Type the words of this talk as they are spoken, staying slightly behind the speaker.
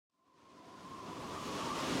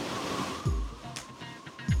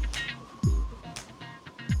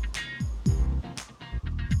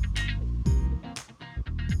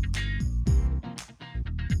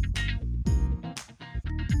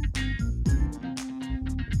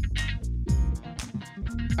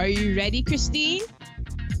Are you ready, Christine?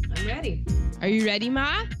 I'm ready. Are you ready,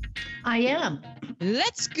 Ma? I am.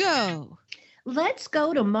 Let's go. Let's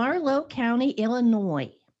go to Marlow County,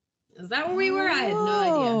 Illinois. Is that where we were? I had no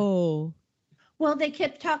idea. Oh. Well, they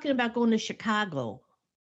kept talking about going to Chicago.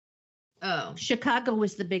 Oh. Chicago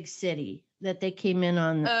was the big city that they came in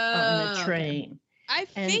on the train. I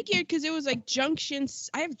figured because it was like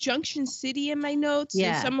I have Junction City in my notes.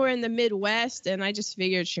 Yeah. So somewhere in the Midwest, and I just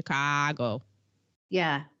figured Chicago.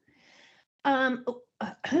 Yeah.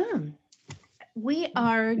 We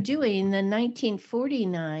are doing the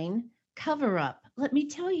 1949 cover-up. Let me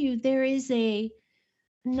tell you, there is a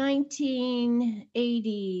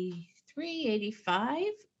 1983, 85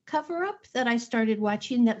 cover-up that I started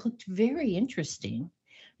watching that looked very interesting.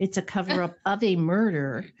 It's a cover-up of a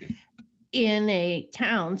murder in a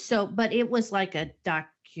town. But it was like a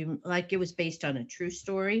like it was based on a true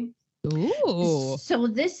story. Ooh. So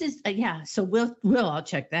this is so we'll all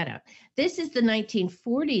check that out. This is the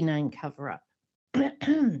 1949 cover-up.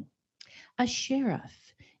 A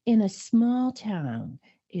sheriff in a small town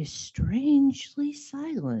is strangely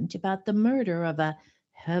silent about the murder of a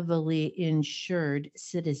heavily insured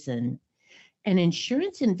citizen. An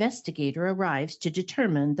insurance investigator arrives to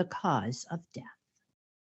determine the cause of death.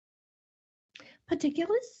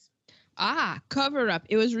 Particulars? Cover Up.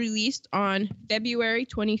 It was released on February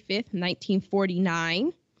 25th,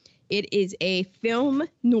 1949. It is a film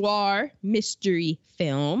noir mystery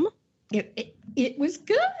film. It was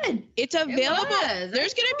good. It's available.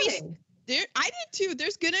 There's gonna be I did too.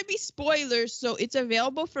 There's gonna be spoilers, so it's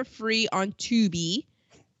available for free on Tubi,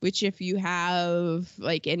 which if you have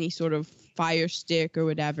like any sort of Fire Stick or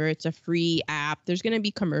whatever, it's a free app. There's gonna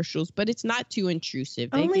be commercials, but it's not too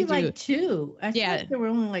intrusive. Only like two. I Yeah. thought there were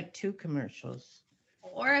only like two commercials.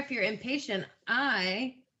 Or if you're impatient,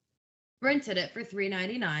 I rented it for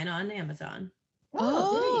 $3.99 on Amazon.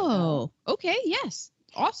 Oh, okay, yes.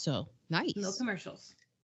 Also, nice. No commercials.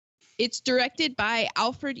 It's directed by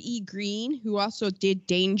Alfred E. Green, who also did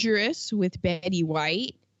Dangerous with Betty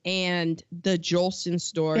White and The Jolson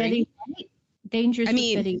Story. Betty White? Dangerous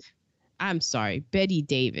with Betty. I'm sorry, Betty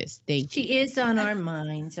Davis. Thank you. She is on our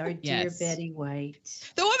minds, our dear Yes. Betty White.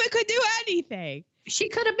 The woman could do anything. She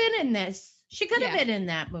could have been in this. She could have been in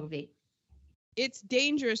that movie. It's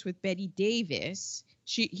Dangerous with Betty Davis.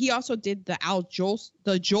 He also did the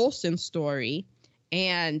Jolson Story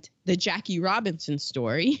and the Jackie Robinson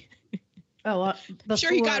Story. Oh, I'm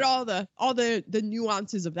sure he got all the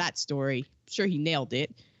nuances of that story. I'm sure he nailed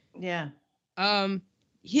it. Yeah.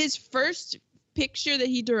 His first picture that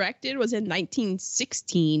he directed was in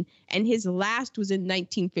 1916, and his last was in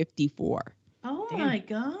 1954. Oh my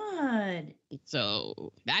God.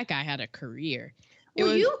 So that guy had a career.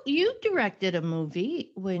 Well, you directed a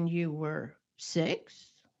movie when you were 6.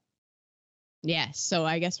 Yes, so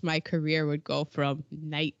I guess my career would go from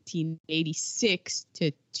 1986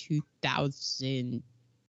 to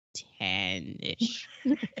 2010-ish.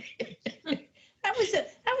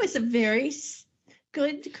 That was a very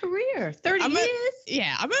good career. 30 years.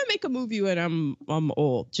 Yeah, I'm gonna make a movie when I'm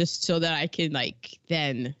old, just so that I can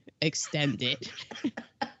then extend it.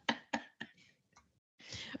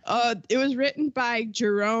 It was written by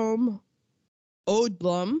Jerome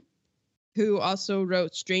Odlum, who also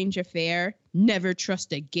wrote Strange Affair, Never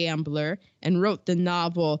Trust a Gambler, and wrote the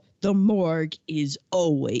novel The Morgue is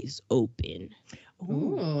Always Open.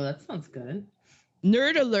 Ooh, that sounds good.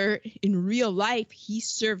 Nerd alert, in real life, he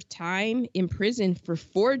served time in prison for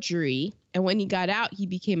forgery, and when he got out, he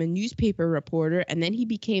became a newspaper reporter, and then he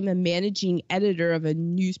became a managing editor of a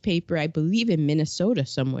newspaper, I believe in Minnesota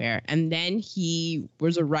somewhere, and then he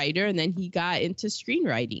was a writer, and then he got into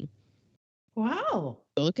screenwriting. Wow.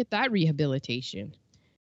 So look at that rehabilitation.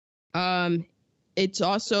 It's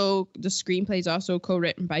also, the screenplay is also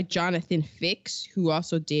co-written by Jonathan Fix, who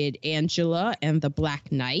also did Angela and The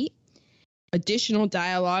Black Knight. Additional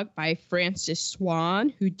dialogue by Francis Swan,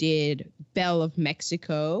 who did Belle of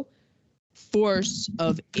Mexico, Force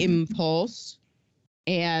of Impulse,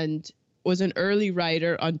 and was an early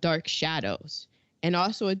writer on Dark Shadows. And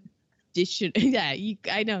also I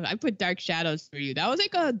know, I put Dark Shadows for you. That was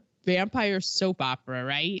like a vampire soap opera,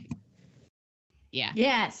 right? Yeah.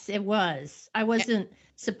 Yes, it was. I wasn't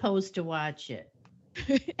supposed to watch it.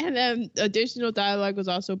 And then additional dialogue was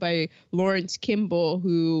also by Lawrence Kimball,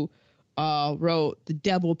 who wrote The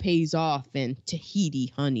Devil Pays Off and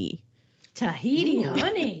Tahiti Honey. Tahiti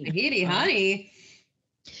Honey. Tahiti Honey.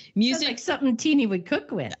 Music. Sounds like something Teeny would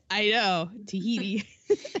cook with. I know. Tahiti.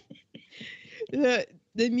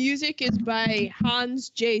 The music is by Hans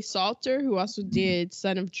J. Salter, who also did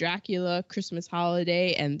Son of Dracula, Christmas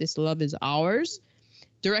Holiday, and This Love Is Ours.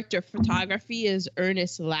 Director of photography is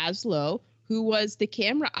Ernest Laszlo, who was the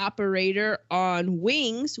camera operator on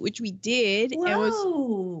Wings, which we did, and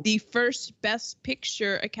was the first Best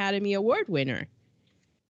Picture Academy Award winner.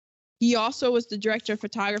 He also was the director of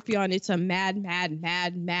photography on It's a Mad, Mad,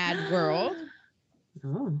 Mad, Mad World.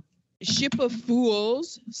 Oh. Ship of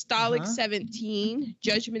Fools, Stalag 17,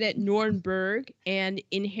 Judgment at Nuremberg, and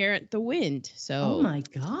Inherent the Wind. So, oh my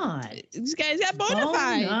God. These guys got bona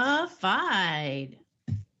fide. Bona fide.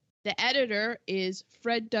 The editor is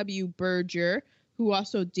Fred W. Berger, who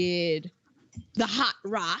also did The Hot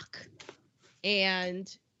Rock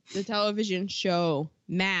and the television show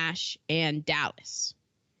MASH and Dallas.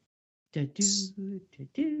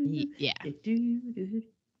 Yeah.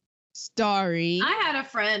 Starring. I had a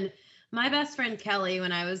friend, my best friend Kelly,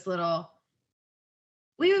 when I was little.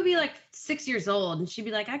 We would be like 6 years old, and she'd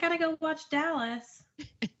be like, I gotta go watch Dallas.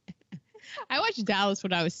 I watched Dallas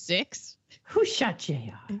when I was 6. Who shot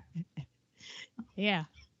JR? Yeah.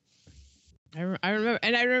 I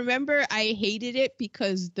remember I hated it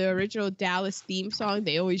because the original Dallas theme song,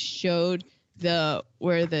 they always showed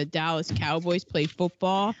where the Dallas Cowboys play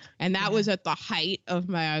football, and that was at the height of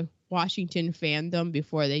my Washington fandom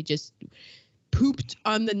before they just pooped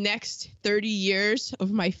on the next 30 years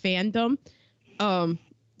of my fandom.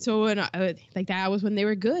 So when that was when they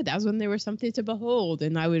were good. That was when they were something to behold,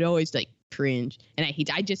 and I would always like cringe. And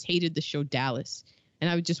I just hated the show Dallas, and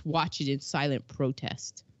I would just watch it in silent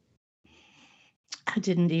protest. I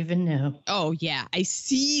didn't even know. Oh yeah, I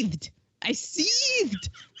seethed.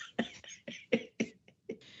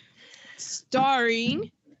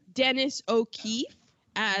 Starring Dennis O'Keefe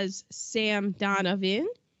as Sam Donovan.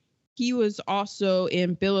 He was also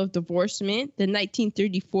in Bill of Divorcement, the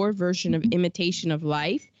 1934 version of Imitation of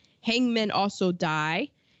Life. Hangmen Also Die.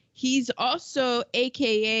 He's also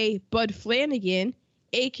AKA Bud Flanagan,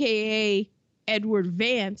 AKA Edward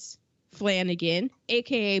Vance Flanagan,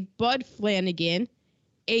 AKA Bud Flanagan,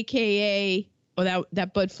 AKA,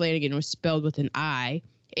 that Bud Flanagan was spelled with an I,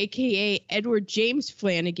 AKA Edward James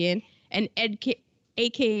Flanagan, and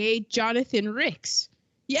AKA Jonathan Ricks.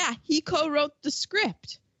 Yeah, he co-wrote the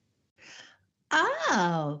script.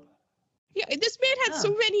 Oh. Yeah, this man had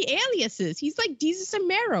so many aliases. He's like Jesus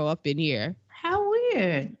Amaro up in here. How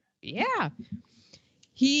weird. Yeah.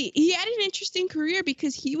 He had an interesting career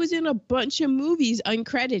because he was in a bunch of movies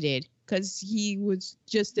uncredited because he was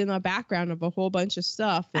just in the background of a whole bunch of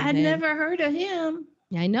stuff. I'd never heard of him.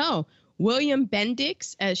 I know. William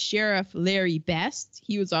Bendix as Sheriff Larry Best.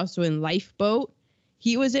 He was also in Lifeboat.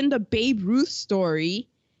 He was in the Babe Ruth story,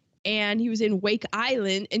 and he was in Wake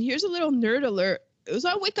Island. And here's a little nerd alert. It was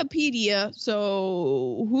on Wikipedia,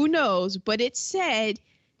 so who knows? But it said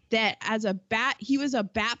that he was a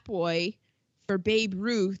bat boy for Babe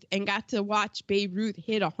Ruth and got to watch Babe Ruth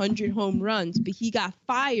hit 100 home runs, but he got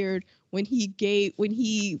fired when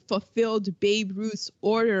he fulfilled Babe Ruth's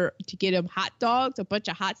order to get him a bunch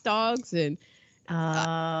of hot dogs and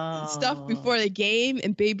stuff before the game,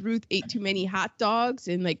 and Babe Ruth ate too many hot dogs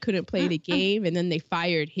and couldn't play the game, and then they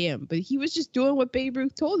fired him. But he was just doing what Babe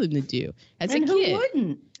Ruth told him to do as a kid. Who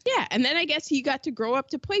wouldn't? Yeah, and then I guess he got to grow up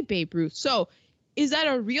to play Babe Ruth. So is that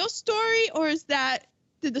a real story, or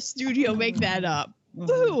did the studio make that up?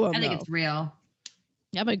 I think it's real.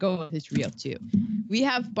 I'm going to go with it's real, too. We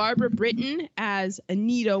have Barbara Britton as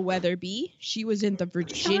Anita Weatherby. She was in the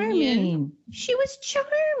Virginian. Charming. She was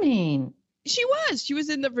charming. She was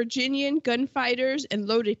in the Virginian Gunfighters and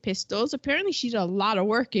Loaded Pistols. Apparently, she did a lot of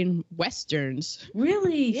work in Westerns.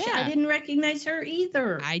 Really? Yeah. I didn't recognize her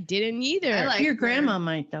either. I didn't either. I like Your her. grandma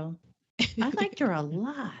might, though. I liked her a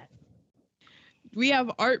lot. We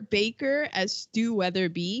have Art Baker as Stu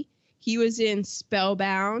Weatherby. He was in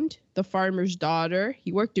Spellbound, The Farmer's Daughter.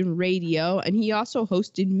 He worked in radio, and he also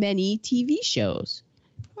hosted many TV shows.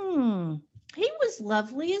 He was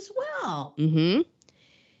lovely as well. Mm-hmm.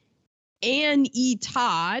 Anne E.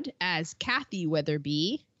 Todd as Kathy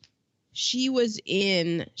Weatherby. She was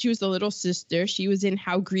the little sister. She was in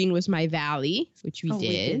How Green Was My Valley, which we did. We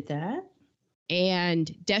did that. And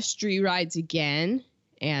Destry Rides Again,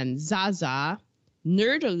 and Zaza.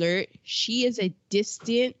 Nerd alert, she is a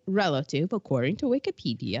distant relative, according to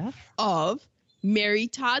Wikipedia, of Mary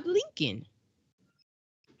Todd Lincoln.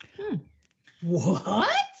 What?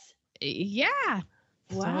 Yeah.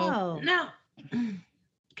 Wow. Now,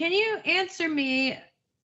 can you answer me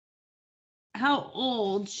how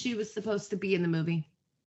old she was supposed to be in the movie?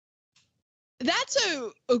 That's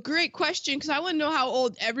a great question, because I want to know how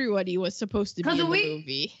old everybody was supposed to be in the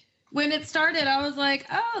movie. When it started, I was like,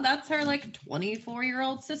 oh, that's her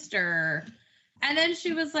 24-year-old sister. And then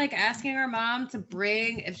she was like asking her mom to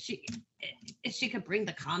bring if she could bring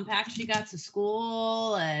the compact she got to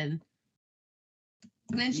school, and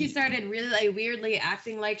then she started really like weirdly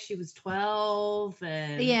acting like she was 12.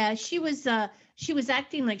 And Yeah, she was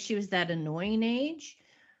acting like she was that annoying age.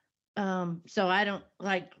 So I don't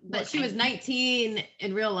like. but she was 19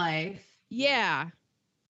 in real life. Yeah.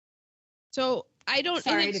 So I don't.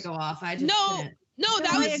 Sorry to go off. I just No, couldn't. no,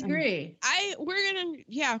 that I was. agree.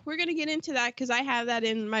 We're gonna get into that because I have that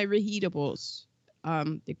in my reheatables.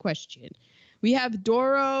 The question. We have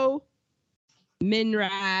Doro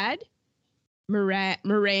Moran,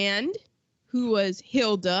 who was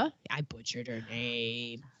Hilda. I butchered her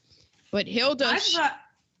name, but Hilda. I thought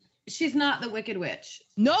she's not the Wicked Witch.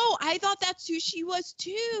 No, I thought that's who she was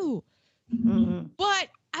too. Mhm. But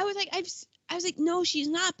I was like, no, she's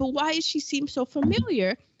not. But why does she seem so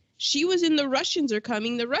familiar? She was in The Russians Are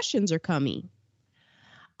Coming. The Russians Are Coming.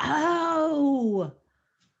 Oh,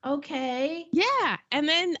 okay. Yeah, and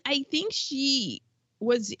then I think she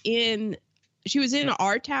was in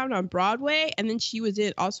Our Town on Broadway, and then she was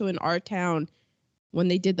also in Our Town when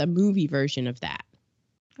they did the movie version of that.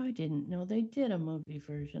 I didn't know they did a movie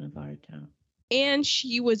version of Our Town. And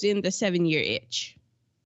she was in The 7 Year Itch.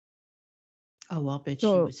 Oh, I'll bet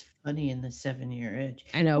So- she was funny in the 7 Year Itch.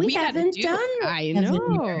 I know We haven't done I 7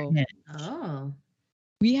 Year know. Itch. Oh.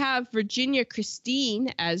 We have Virginia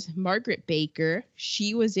Christine as Margaret Baker.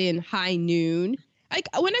 She was in High Noon. Like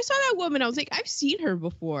when I saw that woman, I was like, I've seen her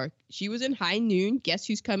before. She was in High Noon. Guess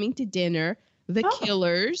Who's Coming to Dinner? The Oh.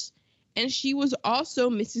 Killers. And she was also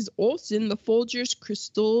Mrs. Olsen, the Folgers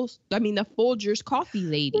coffee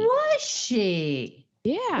lady. Was she?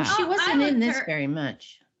 Yeah. Well, she Oh, wasn't I in liked this her. very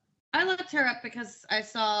much. I looked her up because I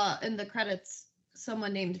saw in the credits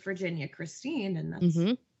someone named Virginia Christine, and that's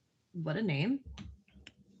Mhm. what a name.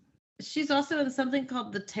 She's also in something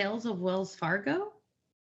called The Tales of Wells Fargo.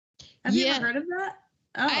 Have you Yeah. ever heard of that?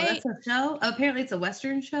 Oh, I- that's a show. Oh, apparently, it's a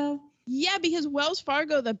Western show. Yeah, because Wells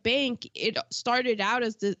Fargo, the bank, it started out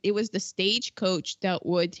as it was the stagecoach that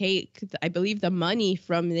would take, I believe, the money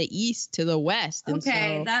from the east to the west. And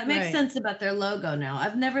Okay, so, that makes Right. sense about their logo now.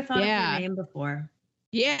 I've never thought Yeah. of their name before.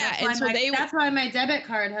 yeah, That's and why, so that's why my debit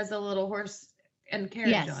card has a little horse and carriage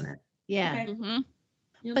Yes. on it. Yeah. Okay. Mhm.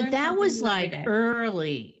 You But learn that something was new every like day.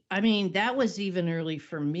 early. I mean, that was even early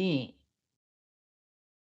for me.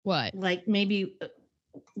 What? Like maybe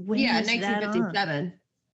when Yeah, was that on? 1957.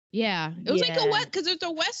 Yeah, it was like a Yeah. what? Because it's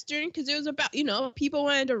a western. Because it was about people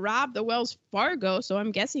wanted to rob the Wells Fargo, so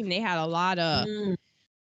I'm guessing they had a lot of Mm.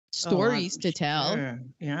 stories Oh, to tell. sure.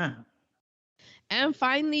 Yeah. And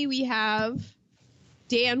finally, we have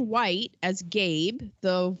Dan White as Gabe,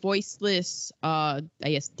 the voiceless, I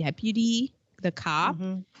guess, deputy, the cop.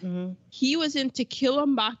 Mhm, mhm. He was in To Kill a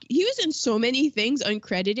Mock. He was in so many things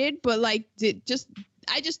uncredited, but like,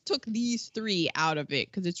 I just took these three out of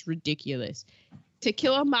it because it's ridiculous. To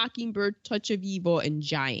Kill a Mockingbird, Touch of Evil, and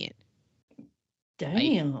Giant.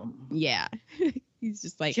 Damn. Yeah, he's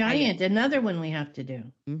just like Giant, another one we have to do.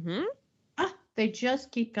 Mm-hmm. Ah, they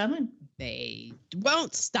just keep coming. They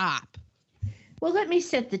won't stop. Well, let me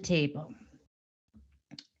set the table.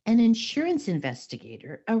 An insurance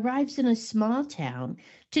investigator arrives in a small town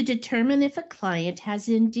to determine if a client has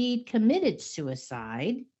indeed committed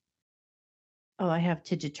suicide. Oh, I have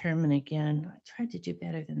to determine again. I tried to do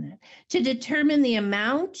better than that. To determine the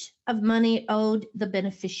amount of money owed the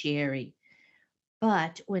beneficiary.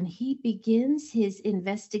 But when he begins his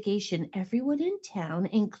investigation, everyone in town,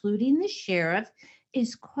 including the sheriff,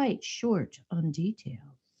 is quite short on details.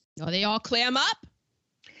 Oh, they all clam up.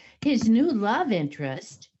 His new love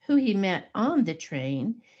interest, who he met on the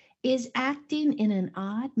train, is acting in an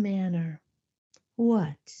odd manner.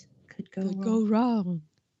 What could go Could wrong? go wrong.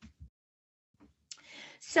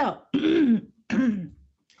 So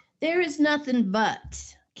there is nothing but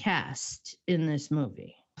cast in this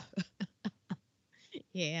movie.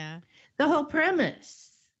 Yeah. The whole premise.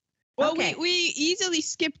 Well, Okay. we easily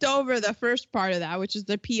skipped over the first part of that, which is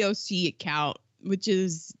the POC account, which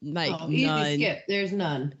is like Oh, easy none, skip. There's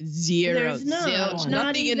none. zero, There's none. zilch, Not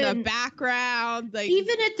nothing in the even- background. Like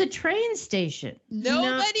Even at the train station.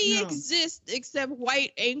 nobody No. exists except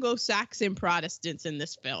white Anglo-Saxon Protestants in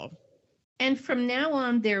this film. And from now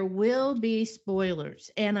on, there will be spoilers.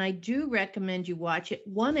 And I do recommend you watch it.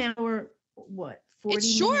 1 hour, what, 40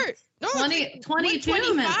 It's short. minutes? No, it's 20, like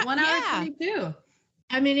 22 minutes. 125, 1 hour yeah. 22.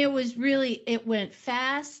 I mean, it went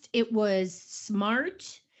fast. It was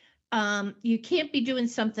smart. You can't be doing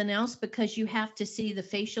something else because you have to see the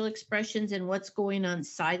facial expressions and what's going on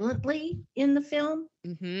silently in the film.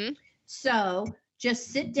 Mm-hmm. So just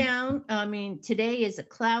sit down. I mean, today is a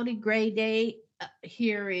cloudy, gray day.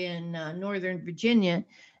 here in Northern Virginia.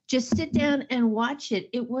 Just sit down and watch it.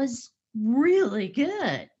 It was really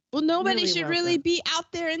good. Well, nobody Really should well really done. be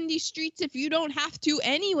out there in these streets if you don't have to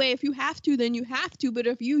anyway. If you have to, then you have to. But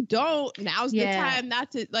if you don't, now's the Yeah. time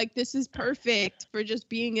not to. Like, this is perfect for just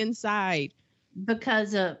being inside.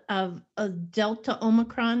 Because of Delta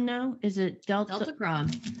Omicron now. Is it Deltacron.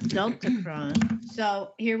 Deltacron?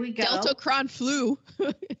 So here we go. Deltacron flu.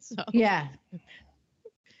 So, Yeah.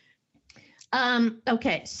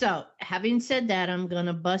 Okay, so having said that, I'm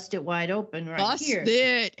gonna bust it wide open right bust here.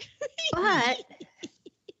 it. But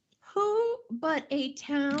who but a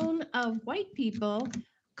town of white people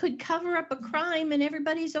could cover up a crime and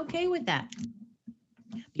everybody's okay with that?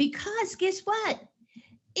 Because guess what?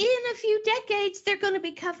 In a few decades, they're going to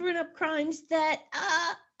be covering up crimes that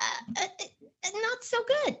not so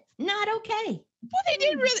good, not okay. Well, they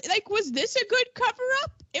didn't really like. Was this a good cover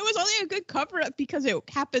up? It was only a good cover up because it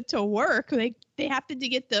happened to work. They happened to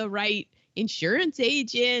get the right insurance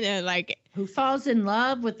agent and like. Who falls in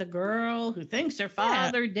love with the girl who thinks her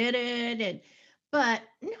father did it, but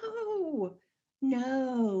no,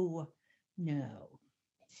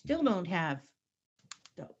 still don't have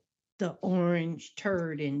the orange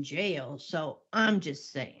turd in jail. So I'm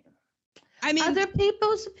just saying. I mean, Other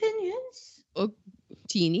people's opinions.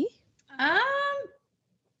 Teeny. I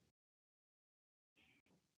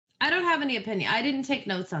don't have any opinion. I didn't take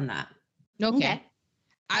notes on that. Okay.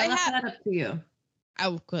 I I left have. that up to you.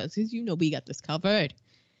 Of course, because you know we got this covered.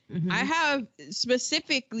 Mhm. I have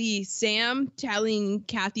specifically Sam telling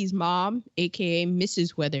Kathy's mom, aka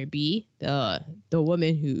Mrs. Weatherby, the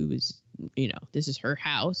woman who's, this is her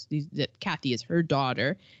house. That Kathy is her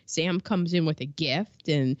daughter. Sam comes in with a gift,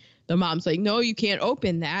 and the mom's like, "No, you can't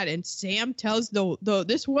open that." And Sam tells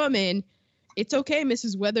this woman, "It's okay,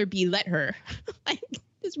 Mrs. Weatherby, let her." Like,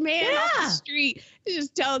 this man off the street is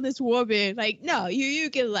just telling this woman, like, "No, you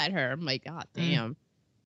can let her." I'm like, God damn.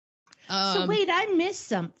 So wait, I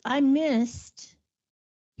missed.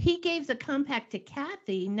 He gave the compact to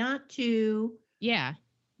Kathy, not to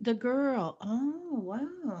the girl. Oh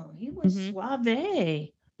wow, he was suave.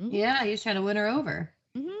 Yeah, he was trying to win her over.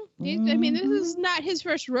 Mm-hmm. I mean, this is not his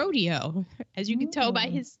first rodeo, as you can tell by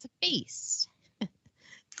his face.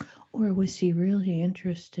 Or was he really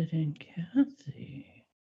interested in Kathy?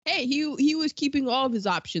 Hey, he was keeping all of his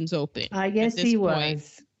options open. I guess he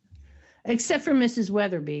was. Except for Mrs.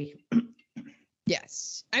 Weatherby.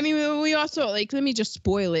 Yes. I mean, we also, let me just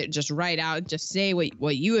spoil it just right out and just say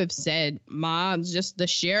what you have said, Mom. Just the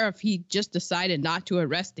sheriff, he just decided not to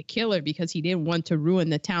arrest the killer because he didn't want to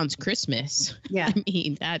ruin the town's Christmas. Yeah. I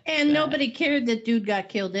mean, that. And nobody cared that dude got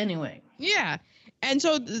killed anyway. Yeah. And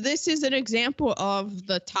so this is an example of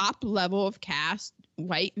the top level of caste,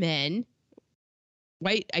 white men.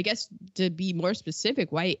 White, I guess to be more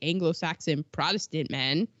specific, white Anglo-Saxon Protestant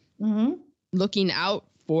men. Looking out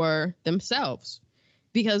for themselves,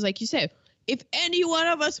 because like you said, if any one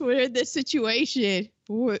of us were in this situation,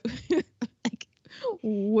 would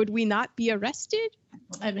we not be arrested?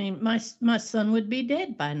 I mean, my son would be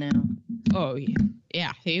dead by now. Oh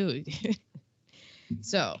yeah, he would.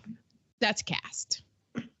 So that's caste.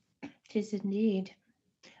 'Tis indeed.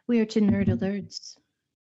 We are to nerd alerts.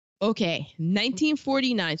 Okay,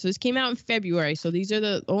 1949. So this came out in February. So these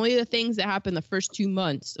are only the things that happened the first 2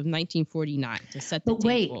 months of 1949 to set the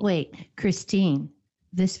table. Wait, Christine.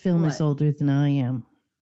 This film is older than I am.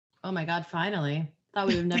 Oh my God! Finally, thought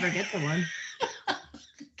we would never get to one.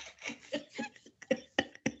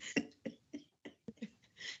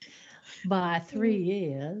 By 3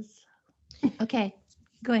 years. Okay,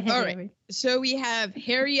 go ahead. All right. So we have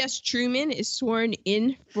Harry S. Truman is sworn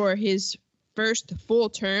in for his first full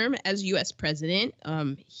term as U.S. president.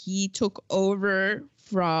 He took over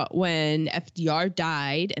from when FDR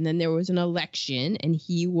died, and then there was an election, and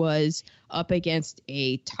he was up against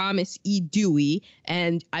a Thomas E. Dewey.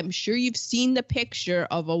 And I'm sure you've seen the picture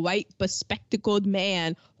of a white bespectacled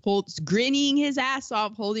man grinning his ass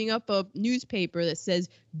off, holding up a newspaper that says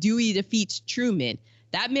Dewey defeats Truman.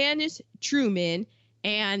 That man is Truman,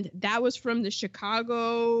 and that was from the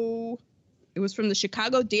Chicago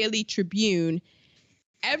Daily Tribune.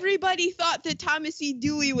 Everybody thought that Thomas E.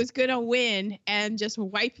 Dewey was going to win and just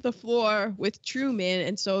wipe the floor with Truman.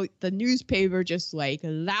 And so the newspaper just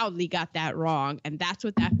loudly got that wrong. And that's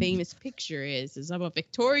what that famous picture is of a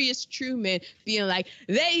victorious Truman being like,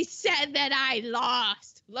 they said that I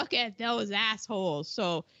lost. Look at those assholes.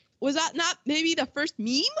 So was that not maybe the first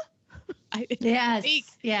meme? Yes.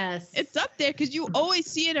 It's up there because you always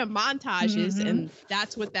see it in montages, and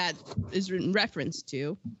that's what that is in reference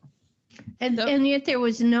to. And yet there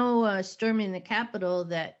was no storming the Capitol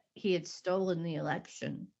that he had stolen the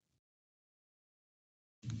election.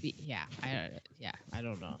 I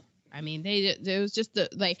don't know. I mean, there was just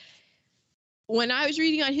like when I was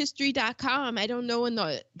reading on history.com, I don't know when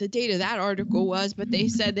the date of that article was, but they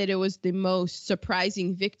said that it was the most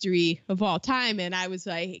surprising victory of all time. And I was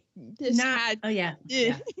like, Oh, yeah.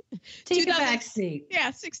 Yeah. Take a back seat.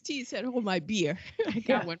 Yeah, 16 said, hold my beer. I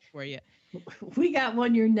got one for you. We got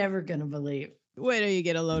one you're never going to believe. Wait till you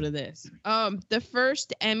get a load of this. The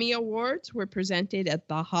first Emmy Awards were presented at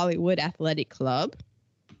the Hollywood Athletic Club.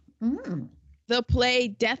 The play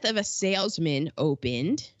Death of a Salesman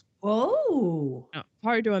opened. Oh.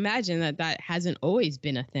 Hard to imagine that hasn't always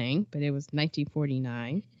been a thing, but it was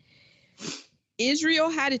 1949.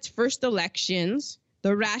 Israel had its first elections.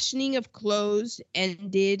 The rationing of clothes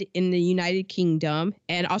ended in the United Kingdom,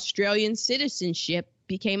 and Australian citizenship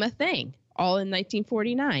became a thing, all in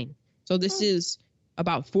 1949. So this is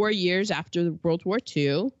about 4 years after World War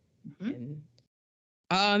II.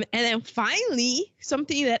 And then finally,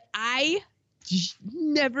 something that I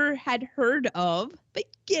never had heard of, but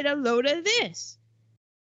get a load of this.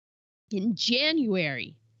 In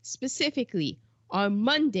January, specifically on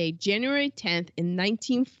Monday, January 10th in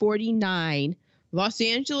 1949, Los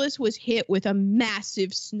Angeles was hit with a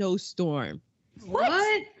massive snowstorm.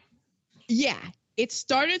 What? Yeah. It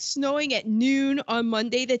started snowing at noon on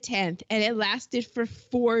Monday the 10th, and it lasted for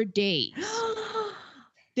 4 days.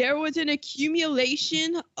 There was an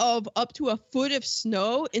accumulation of up to a foot of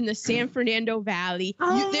snow in the San Fernando Valley.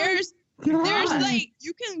 There's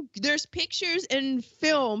pictures and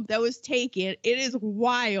film that was taken. It is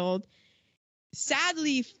wild.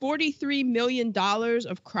 Sadly, $43 million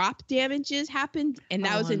of crop damages happened, and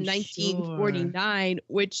that was in 1949,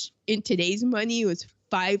 which in today's money was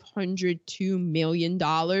 $502 million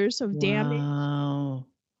of damage. Wow.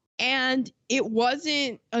 And it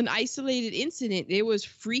wasn't an isolated incident. It was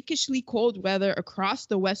freakishly cold weather across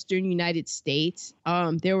the western United States.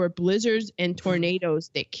 There were blizzards and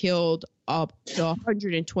tornadoes that killed up to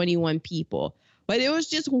 121 people. But it was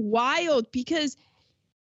just wild because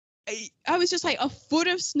I was just like, a foot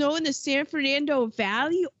of snow in the San Fernando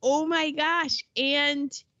Valley? Oh my gosh.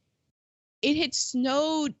 And it had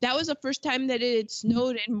snowed. That was the first time that it had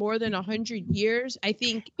snowed in more than 100 years. I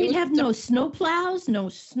think We'd have no snow plows, no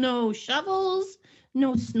snow shovels,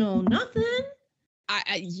 no snow nothing.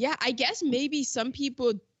 I guess maybe some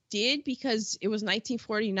people did because it was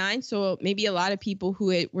 1949. So maybe a lot of people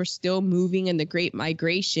who were still moving in the Great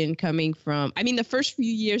Migration coming from, I mean, the first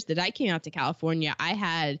few years that I came out to California, I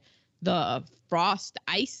had the frost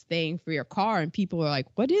ice thing for your car and people were like,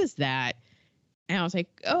 what is that? And I was like,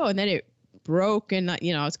 oh, and then it broke and I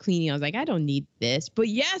was cleaning. I was like, I don't need this. But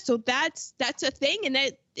yeah, so that's a thing, and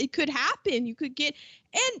that it could happen. You could get,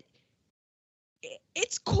 and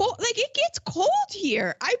it's cold. Like, it gets cold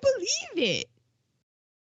here. I believe it.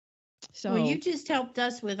 So well, you just helped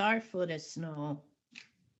us with our foot of snow.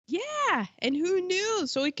 Yeah, and who knew?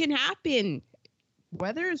 So it can happen.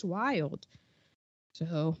 Weather is wild.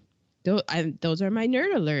 So those are my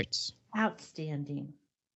nerd alerts. Outstanding.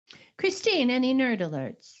 Christine, any nerd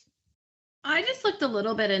alerts? I just looked a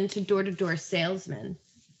little bit into door-to-door salesmen.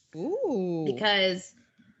 Ooh. Because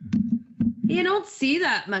you don't see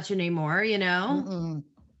that much anymore, Mm-mm.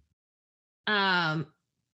 And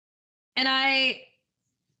I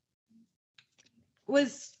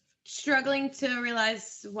was struggling to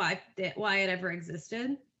realize why it ever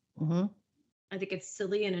existed. Mm-hmm. I think it's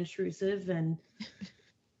silly and intrusive, and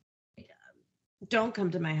don't come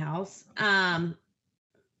to my house. But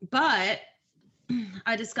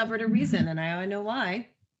I discovered a reason, and I know why.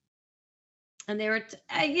 And they were,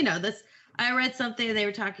 I read something, they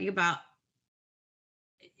were talking about,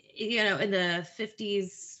 in the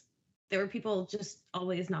 50s, there were people just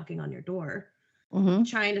always knocking on your door,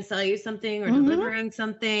 trying to sell you something or delivering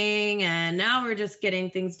something. And now we're just getting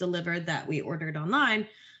things delivered that we ordered online.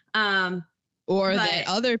 Or that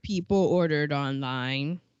other people ordered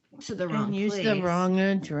online. To the wrong place. Use the wrong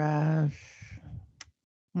address.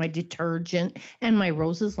 My detergent and my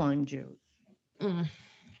Rose's lime juice. But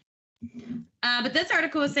this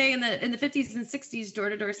article was saying that in the 50s and 60s,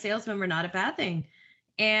 door-to-door salesmen were not a bad thing.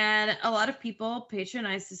 And a lot of people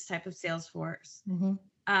patronized this type of sales force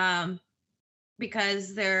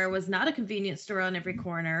because there was not a convenience store on every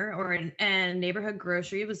corner, and neighborhood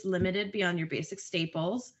grocery was limited beyond your basic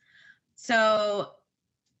staples. So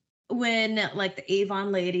when like the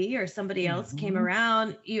Avon lady or somebody else came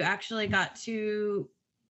around, you actually got to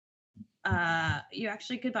you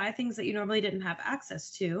actually could buy things that you normally didn't have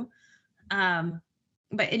access to. And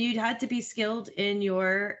you'd had to be skilled in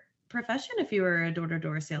your profession if you were a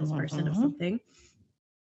door-to-door salesperson of something.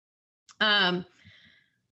 And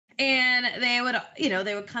And they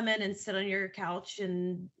would come in and sit on your couch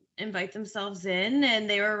and invite themselves in, and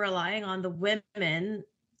they were relying on the women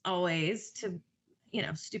always to,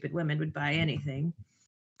 stupid women would buy anything.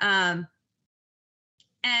 And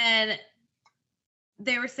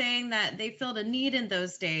they were saying that they filled a need in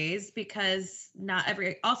those days because not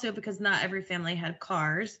every family had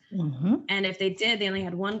cars. Mm-hmm. And if they did, they only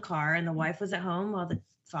had one car, and the wife was at home while the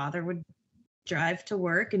father would drive to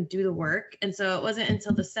work and do the work. And so it wasn't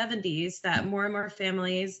until the 70s that more and more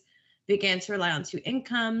families began to rely on two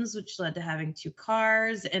incomes, which led to having two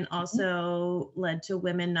cars, and also led to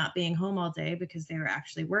women not being home all day because they were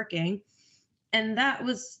actually working. And that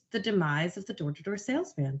was the demise of the door-to-door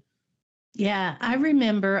salesman. Yeah, I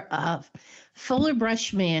remember Fuller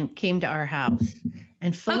Brush Man came to our house.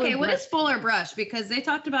 And what is Fuller Brush? Because they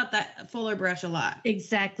talked about that Fuller Brush a lot.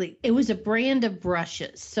 Exactly. It was a brand of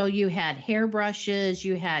brushes. So you had hair brushes,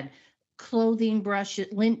 you had clothing brushes,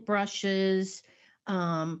 lint brushes,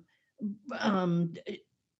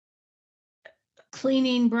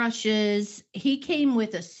 cleaning brushes. He came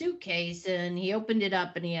with a suitcase and he opened it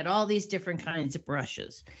up and he had all these different kinds of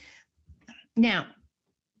brushes. Now,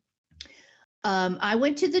 I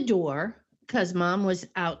went to the door because Mom was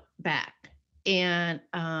out back. And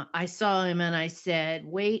I saw him and I said,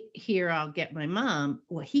 wait here, I'll get my mom.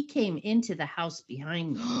 Well, he came into the house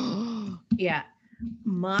behind me. Yeah.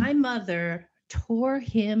 My mother tore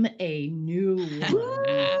him a new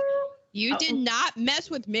one. You did not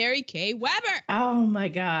mess with Mary Kay Weber. Oh my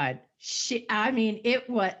God.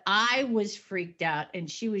 I was freaked out and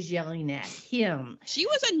she was yelling at him. She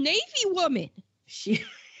was a Navy woman.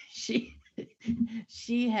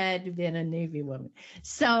 She had been a Navy woman.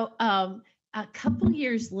 So, a couple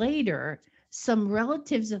years later, some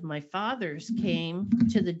relatives of my father's came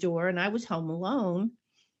to the door and I was home alone.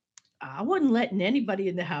 I wasn't letting anybody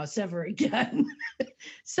in the house ever again.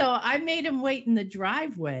 So I made them wait in the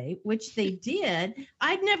driveway, which they did.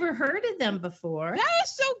 I'd never heard of them before. That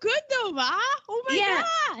is so good though, Ma. Oh my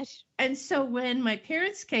gosh. And so when my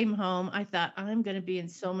parents came home, I thought, I'm going to be in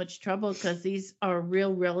so much trouble because these are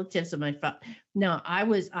real relatives of my father. No,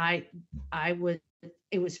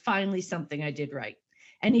 it was finally something I did right.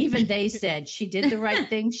 And even they said she did the right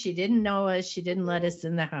thing. She didn't know us. She didn't let us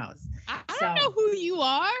in the house. I don't know who you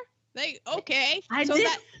are. Like, okay. I come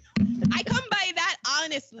by that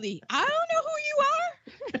honestly. I don't know who you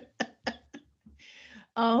are.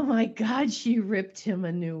 Oh my God, she ripped him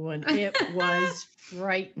a new one. It was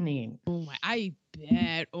frightening. Oh my, I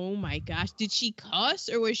bet. Oh my gosh. Did she cuss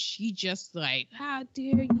or was she just like, how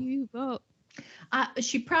dare you vote?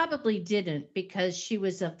 She probably didn't because she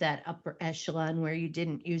was of that upper echelon where you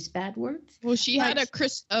didn't use bad words. Well, she had a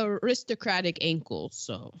aristocratic ankle,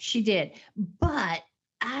 so. She did. But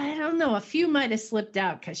I don't know. A few might have slipped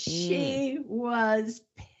out because she was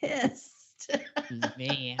pissed.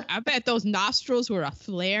 Man, I bet those nostrils were a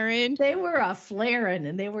flaring. They were a flaring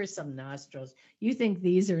and they were some nostrils. You think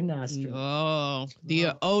these are nostrils? Oh,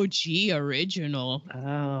 the OG original.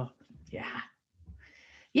 Oh, yeah.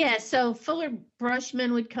 Yeah, so Fuller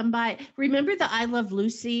Brushman would come by. Remember the I Love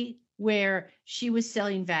Lucy where she was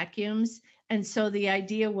selling vacuums? And so the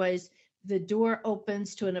idea was the door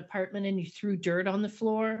opens to an apartment and you threw dirt on the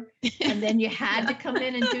floor. And then you had to come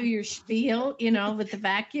in and do your spiel, with the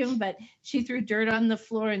vacuum. But she threw dirt on the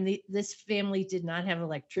floor and this family did not have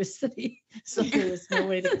electricity. So there was no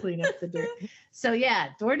way to clean up the dirt. So yeah,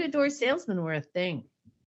 door-to-door salesmen were a thing.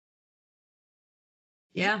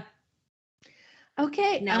 Yeah.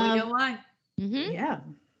 Okay. Now we know why. Mm-hmm. Yeah.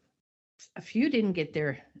 A few didn't get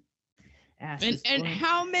their asses. And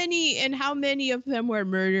how many of them were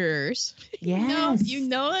murderers? Yes. You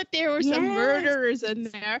know that there were some murderers in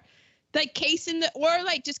there. Like casing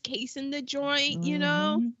the joint,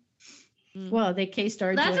 Mm-hmm. Well, they cased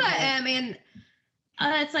our That's joint. what I mean.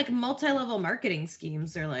 It's like multi-level marketing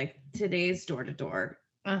schemes are like today's door-to-door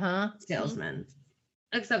salesmen.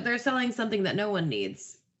 Except they're selling something that no one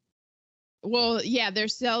needs. Well, yeah, they're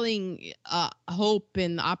selling hope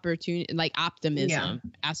and opportunity, like optimism,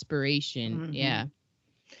 aspiration. Mm-hmm. Yeah.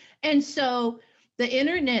 And so the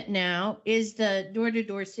internet now is the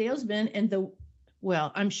door-to-door salesman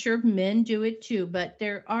I'm sure men do it too, but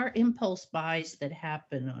there are impulse buys that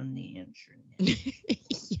happen on the internet.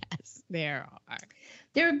 Yes, there are.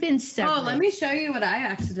 There have been several. Oh, let me show you what I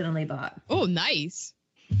accidentally bought. Oh, nice.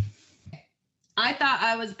 I thought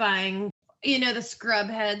I was buying the scrub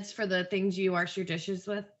heads for the things you wash your dishes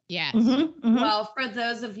with. Yes. Mm-hmm, mm-hmm. Well, for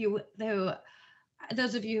those of you who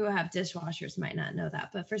have dishwashers might not know that,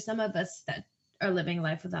 but for some of us that are living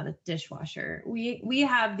life without a dishwasher, we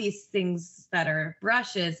have these things that are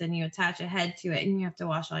brushes and you attach a head to it and you have to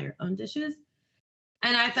wash all your own dishes.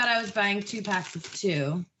 And I thought I was buying 2 packs of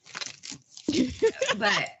 2.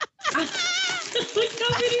 But look how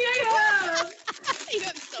many I have. You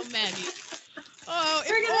have so many. Oh,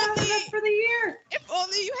 We're gonna have enough for the year. if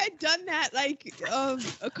only you had done that like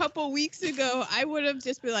a couple weeks ago, I would have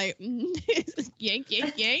just been like, yank,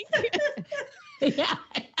 yank, yank. Yeah.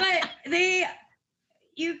 But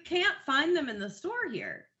you can't find them in the store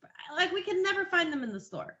here. Like we can never find them in the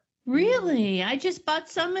store. Really? I just bought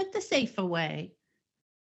some at the Safeway.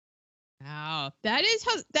 Wow, that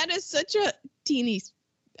is such a teeny.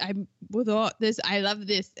 I'm with all this. I love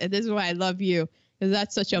this, and this is why I love you, because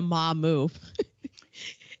that's such a mom move.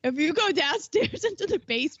 If you go downstairs into the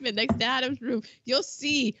basement next to Adam's room, you'll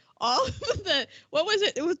see all of the, what was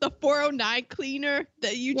it? It was the 409 cleaner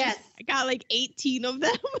that you Yes. just got like 18 of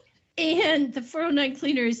them. And the 409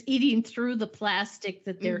 cleaner is eating through the plastic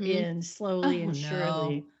that they're Mhm. in slowly Oh, and no.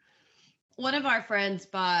 surely. One of our friends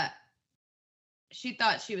she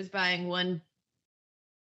thought she was buying 1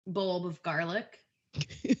 bulb of garlic,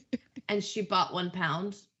 and she bought 1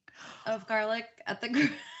 pound of garlic at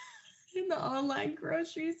in the online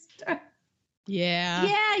grocery store. Yeah.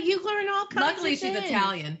 Yeah, you learn all kinds Luckily, of she's things.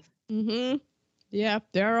 Italian. Mm-hmm. Yeah,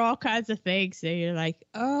 there are all kinds of things that you're like,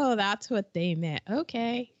 oh, that's what they meant.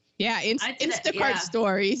 Okay. Yeah, I did it, Instacart yeah.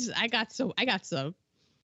 stories. I got some.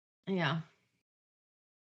 Yeah.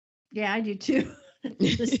 Yeah, I do too.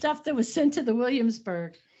 The stuff that was sent to the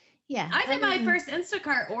Williamsburg. Yeah. I did my mean, first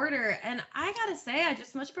Instacart order, and I gotta say, I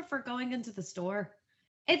just much prefer going into the store.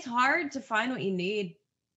 It's hard to find what you need.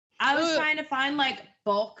 I was trying to find like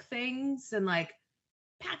bulk things and like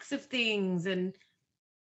packs of things, and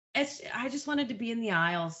I just wanted to be in the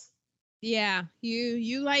aisles. Yeah,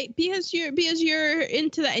 you like because you're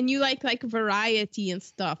into that and you like variety and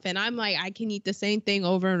stuff. And I'm like, I can eat the same thing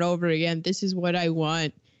over and over again. This is what I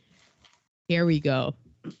want. Here we go.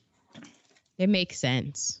 It makes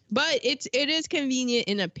sense, but it is convenient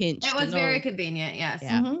in a pinch. It to was know. very convenient, yes.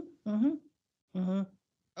 Yeah. Mm-hmm.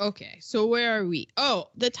 Okay, so where are we? Oh,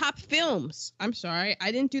 the top films. I'm sorry,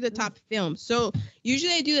 I didn't do the top films. So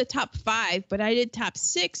usually I do the top 5, but I did top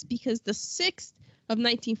 6 because the 6th of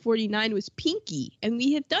 1949 was Pinky, and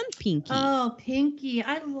we had done Pinky. Oh, Pinky.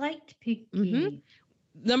 I liked Pinky. Mhm.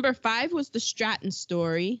 Number 5 was The Stratton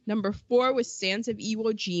Story. Number 4 was Sands of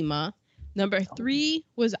Iwo Jima. Number 3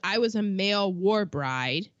 was I Was a Male War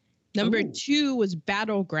Bride. Number Ooh. 2 was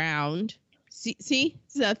Battleground. See,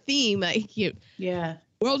 it's a theme. Like Yeah.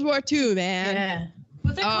 World War II, man. Yeah.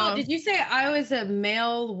 What's it called? Did you say I was a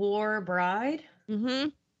male war bride? Mm-hmm.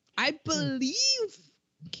 I believe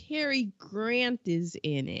Cary Grant is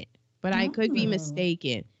in it, but I could be Oh.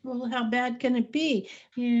 mistaken. Well, how bad can it be?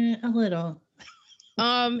 Yeah, a little.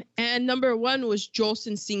 And number 1 was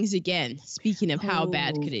Jolson Sings Again. Speaking of how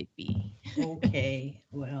bad Oh. could it be? Okay.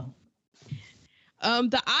 Well.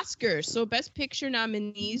 The Oscars. So Best Picture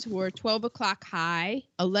nominees were 12 O'Clock High,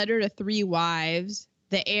 A Letter to Three Wives,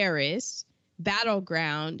 The Heiress,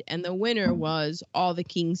 Battleground, and the winner was All the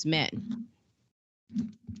King's Men.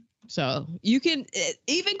 So you can,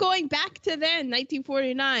 even going back to then,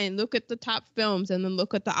 1949, look at the top films and then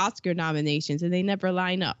look at the Oscar nominations, and they never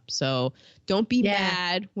line up. So don't be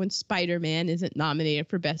mad when Spider-Man isn't nominated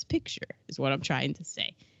for Best Picture, is what I'm trying to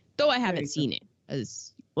say. Though I haven't seen it,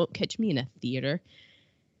 as won't catch me in a theater.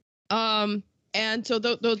 And so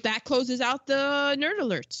that closes out the Nerd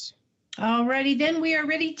Alerts. Alrighty, then we are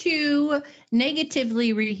ready to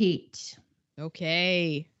negatively reheat.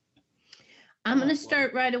 Okay. I'm going to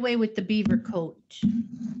start right away with the beaver coat.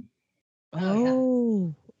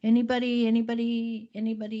 Oh. Anybody?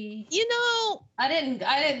 You know, I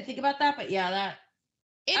didn't think about that, but yeah, that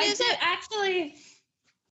actually.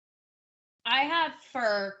 I have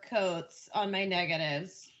fur coats on my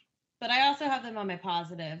negatives, but I also have them on my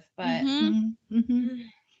positive. But Mhm.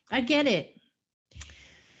 I get it.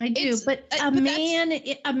 I do, It's- but a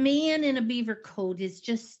man in a beaver coat is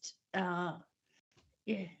just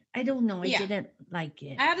yeah, I don't know. I Yeah. didn't like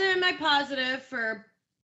it. I have them in my positive for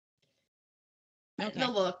Okay. the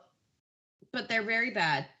look, but they're very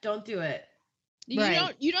bad. Don't do it.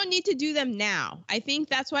 You don't need to do them now. I think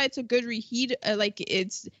that's why it's a good reheat.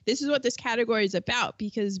 This is what this category is about,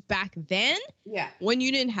 because back then, Yeah. when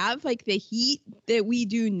you didn't have like the heat that we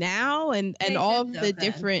do now and They all did of though the then.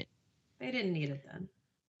 different. They didn't need it then.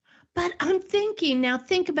 But I'm thinking now,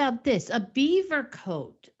 think about this. A beaver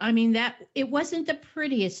coat. I mean, that it wasn't the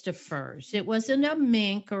prettiest of furs. It wasn't a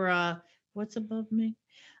mink or a what's above mink.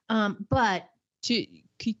 But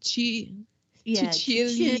yeah,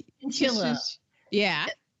 chinchilla. Yeah.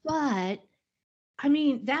 But I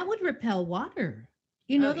mean, that would repel water.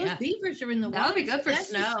 You know, Oh, those yeah. beavers are in the That would water. be good so for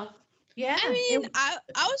that's just- snow. Yeah. I mean, I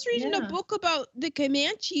was reading a yeah. book about the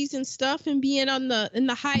Comanches and stuff and being in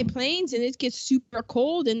the high plains, and it gets super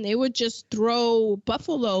cold, and they would just throw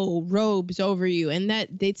buffalo robes over you, and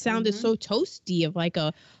that they sounded so toasty of like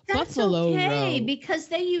a That's buffalo okay robe. because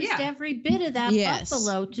they used every bit of that Yes.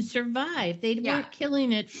 buffalo to survive. They weren't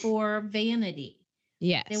killing it for vanity.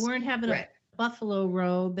 Yes. They weren't having a buffalo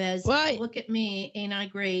robe as, Well, look at me, ain't I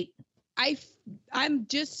great? I'm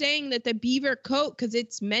just saying that the beaver coat, because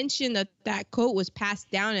it's mentioned that that coat was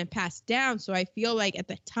passed down. So I feel like at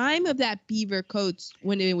the time of that beaver coats,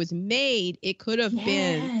 when it was made, it could have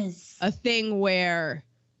been a thing where,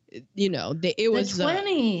 you know, it was the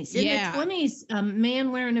 20s. In yeah. the 20s, a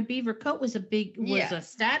man wearing a beaver coat was a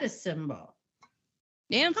status symbol.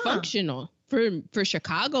 And functional for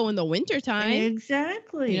Chicago in the wintertime.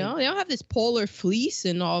 Exactly. You know, they don't have this polar fleece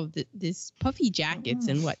and all of this puffy jackets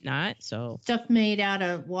and whatnot. So stuff made out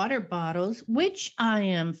of water bottles, which I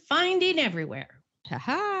am finding everywhere.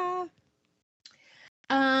 Ha-ha.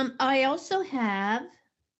 I also have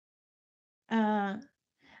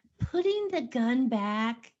putting the gun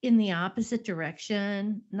back in the opposite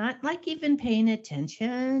direction, not like even paying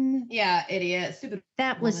attention. Yeah, idiot. Stupid.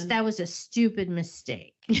 That was a stupid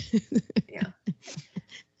mistake. Yeah.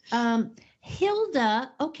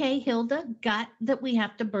 Hilda got that we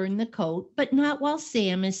have to burn the coat, but not while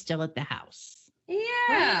Sam is still at the house.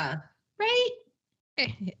 Yeah. Right?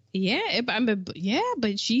 Yeah, but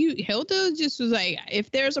Hilda just was like,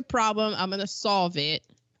 if there's a problem, I'm gonna solve it.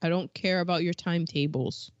 I don't care about your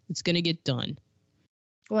timetables. It's gonna get done.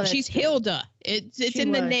 Well, she's Hilda. It's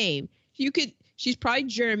in the name. She's probably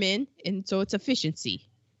German, and so it's efficiency.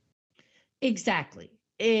 Exactly.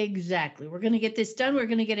 We're gonna get this done. We're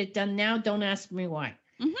gonna get it done now. Don't ask me why.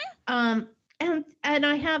 Mm-hmm. And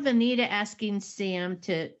I have Anita asking Sam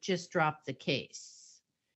to just drop the case.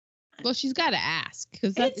 Well, she's got to ask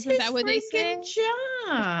because that's that what they say.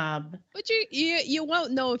 Job. But you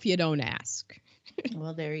won't know if you don't ask.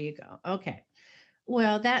 Well, there you go. Okay.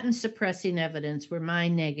 Well, that and suppressing evidence were my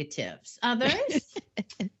negatives. Others?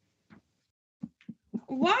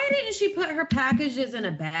 Why didn't she put her packages in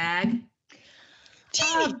a bag?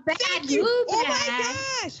 Thank you. Oh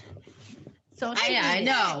my gosh. So I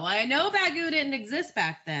know Bagoo didn't exist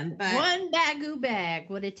back then, but one Bagoo bag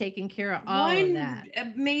would have taken care of all of that.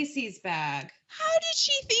 A Macy's bag. How did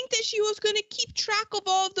she think that she was going to keep track of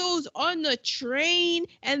all of those on the train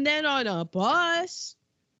and then on a bus?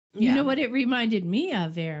 You know what it reminded me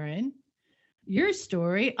of, Erin? Your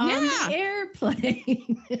story on the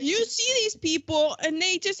airplane. You see these people and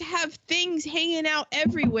they just have things hanging out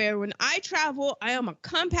everywhere. When I travel, I am a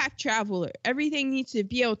compact traveler. Everything needs to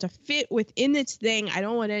be able to fit within its thing. I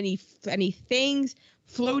don't want any things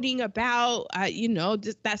floating about.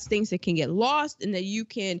 That's things that can get lost and that you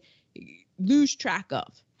can lose track of.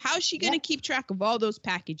 How's she going to keep track of all those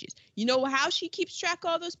packages? You know how she keeps track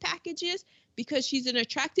of all those packages? Because she's an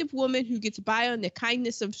attractive woman who gets by on the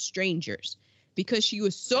kindness of strangers. Because she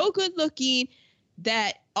was so good looking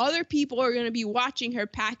that other people are going to be watching her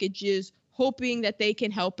packages, hoping that they can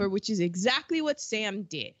help her, which is exactly what Sam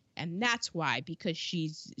did. And that's why, because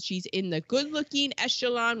she's in the good looking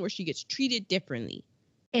echelon where she gets treated differently.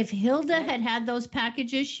 If Hilda had those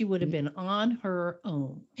packages, she would have been on her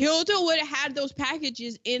own. Hilda would have had those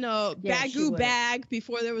packages in a Bagoo bag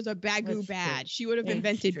before there was a Bagoo bag. She would have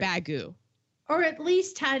invented Bagoo. Or at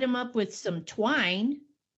least tied them up with some twine.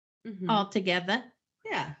 All together.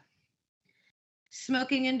 Yeah.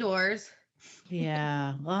 Smoking indoors.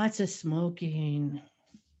 Yeah, lots of smoking.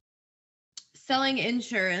 Selling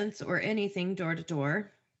insurance or anything door to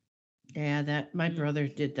door. Yeah, that my brother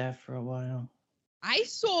did that for a while. I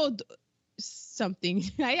sold something.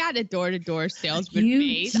 I had a door-to-door salesman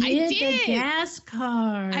phase. I did. The gas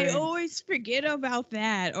card. I always forget about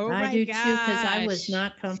that. Oh my god. I do too, because I was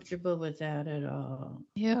not comfortable with that at all.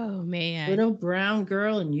 Oh man. Little brown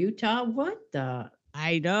girl in Utah. What the?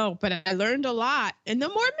 I know, but I learned a lot. And the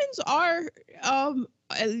Mormons are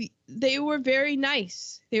they were very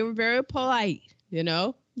nice. They were very polite, you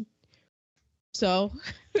know? So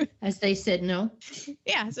as they said no.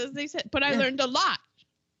 Yeah, as they said, but I learned a lot.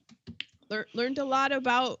 Learned a lot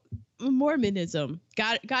about Mormonism.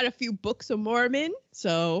 Got a few books of Mormon,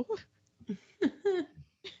 so.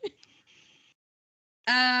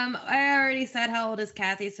 I already said how old is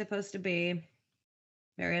Kathy supposed to be.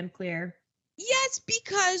 Very unclear. Yes,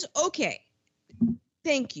 because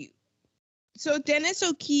thank you. So Dennis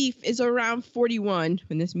O'Keefe is around 41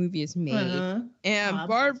 when this movie is made,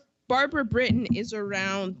 and Barbara Britton is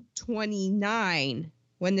around 29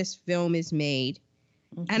 when this film is made.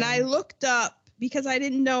 Okay. And I looked up because I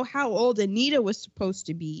didn't know how old Anita was supposed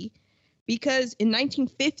to be, because in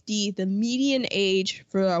 1950, the median age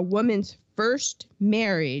for a woman's first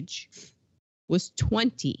marriage was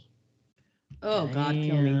 20. Oh God,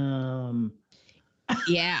 kill me. Damn.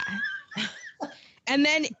 Yeah. And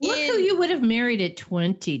then Look who you would have married at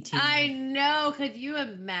 20, Tina. I know. Could you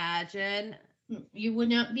imagine? You would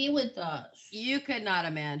not be with us. You could not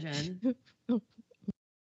imagine. No.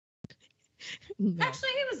 Actually,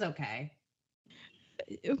 he was okay.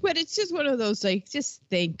 But it's just one of those, like, just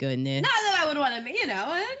thank goodness. Not that I would want to,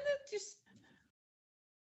 and just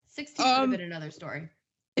 16 would have been another story.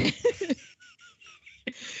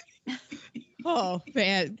 Oh,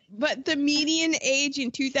 man. But the median age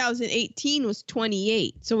in 2018 was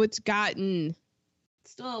 28. So it's gotten...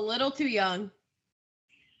 Still a little too young.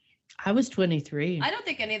 I was 23. I don't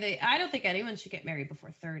think anyone should get married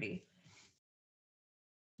before 30.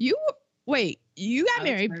 You got I was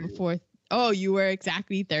married 30. before... Oh, you were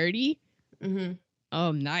exactly 30? Mm-hmm.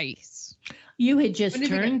 Oh, nice. You had just When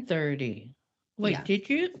did we get- turned 30. Wait, Yeah. did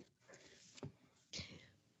you?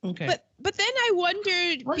 Okay. But then I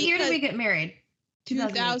wondered... What year did we get married?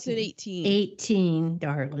 2018. 18,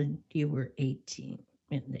 darling. You were 18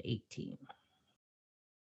 in the 18.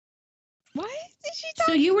 Why did she talk?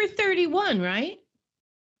 So you were 31, right?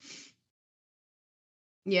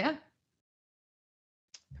 Yeah.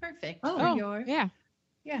 Perfect. Oh, Your, yeah.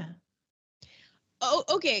 yeah. Oh,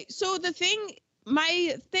 okay. So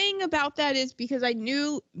my thing about that is because I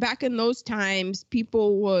knew back in those times,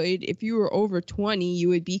 people would, if you were over 20, you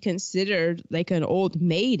would be considered like an old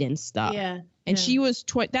maid and stuff. Yeah. And yeah. she was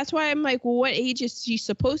 20. That's why I'm like, well, what age is she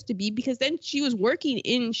supposed to be? Because then she was working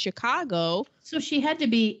in Chicago. So she had to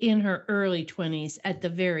be in her early 20s at the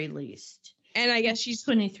very least. And I guess she's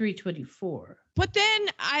 23, 24. But then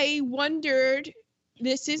I wondered,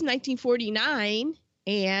 this is 1949,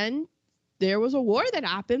 and there was a war that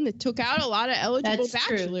happened that took out a lot of eligible That's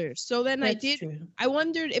true. bachelors. So then That's true. I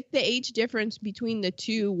wondered if the age difference between the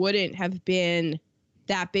two wouldn't have been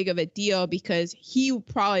that big of a deal because he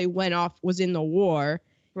probably was in the war,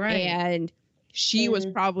 Right. and she was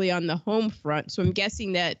probably on the home front. So I'm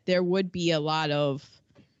guessing that there would be a lot of,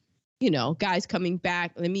 guys coming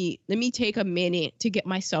back. Let me take a minute to get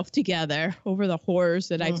myself together over the horrors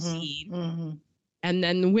that I've seen. Mm-hmm. And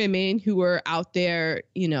then the women who were out there,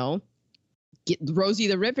 get Rosie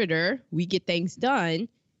the Riveter, we get things done.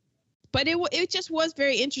 But it just was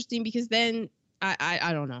very interesting because then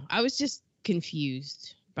I don't know. I was just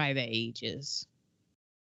confused by the ages.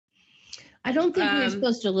 I don't think we're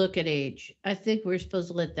supposed to look at age. I think we're supposed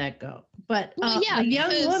to let that go. But Well, yeah, a young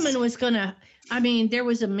because- woman was there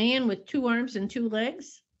was a man with 2 arms and 2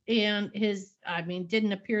 legs, and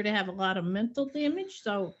didn't appear to have a lot of mental damage.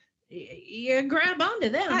 So you grab onto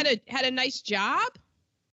them. Had a nice job.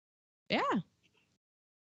 Yeah.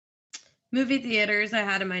 Movie theaters, I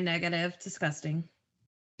had in my negative. Disgusting.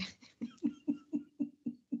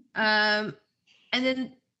 And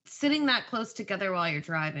then sitting that close together while you're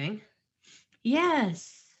driving.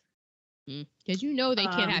 Yes. Because they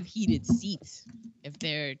can't have heated seats if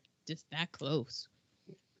they're just that close.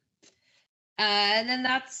 And then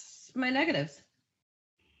that's my negatives.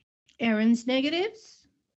 Aaron's negatives?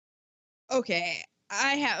 Okay.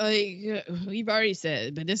 I have, we've already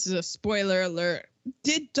said, but this is a spoiler alert.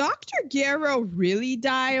 Did Dr. Garrow really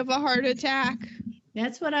die of a heart attack?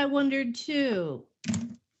 That's what I wondered too.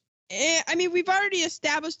 We've already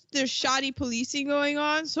established there's shoddy policing going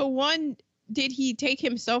on. So one, did he take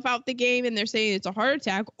himself out the game and they're saying it's a heart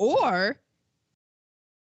attack? Or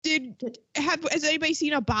has anybody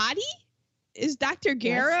seen a body? Is Dr.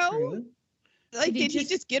 Garrow, did he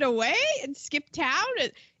just get away and skip town?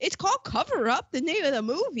 It's called Cover Up, the name of the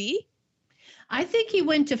movie. I think he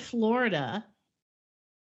went to Florida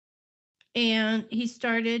and he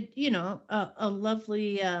started, a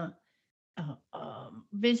lovely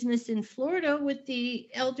business in Florida with the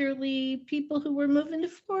elderly people who were moving to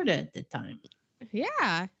Florida at the time.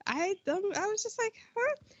 Yeah, I was just like,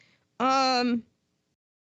 huh?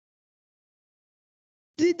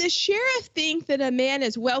 Did the sheriff think that a man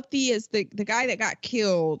as wealthy as the guy that got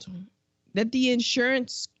killed, that the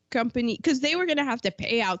insurance company, because they were going to have to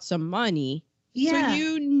pay out some money. Yeah.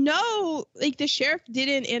 So, the sheriff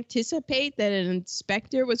didn't anticipate that an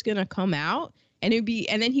inspector was going to come out and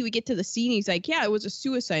then he would get to the scene. He's like, yeah, it was a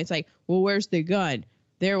suicide. It's like, well, where's the gun?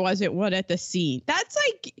 There wasn't one at the scene. That's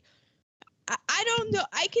like, I don't know.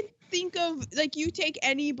 I can think of, you take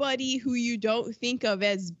anybody who you don't think of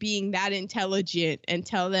as being that intelligent and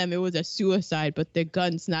tell them it was a suicide, but the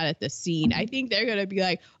gun's not at the scene. I think they're going to be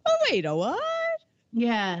like, oh, wait, a what?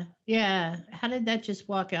 Yeah. Yeah. How did that just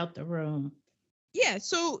walk out the room? Yeah.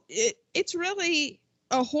 So it's really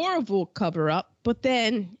a horrible cover up, but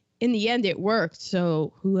then in the end, it worked.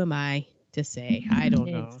 So who am I to say? I don't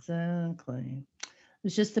know. Exactly.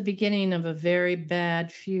 It's just the beginning of a very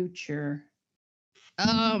bad future.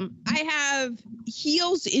 I have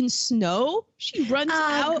Heels in Snow. She runs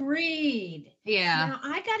out. Agreed. Yeah. Now,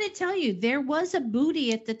 I got to tell you, there was a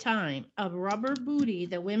booty at the time, a rubber booty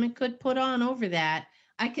that women could put on over that.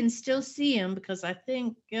 I can still see them because I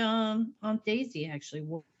think Aunt Daisy actually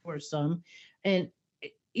wore some. And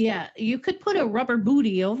yeah, you could put a rubber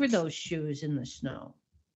booty over those shoes in the snow.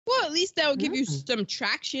 Well, at least that will give you Mm. some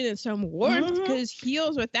traction and some warmth Mhm. because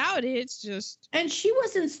heels without it, it's just And she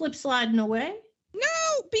wasn't slip sliding away. no.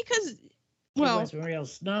 Because It well, wasn't real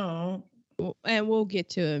snow. and we'll get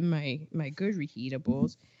to my good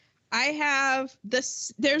reheatables. I have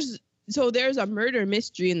this. There's a murder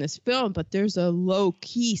mystery in this film, but there's a low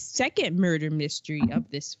key second murder mystery of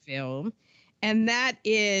this film, and that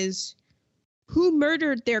is who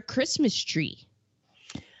murdered their Christmas tree.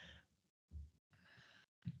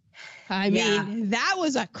 I Yeah. mean, that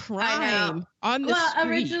was a crime on the Well, street.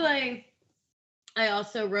 originally, I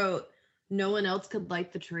also wrote no one else could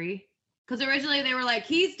light the tree. Because originally they were like,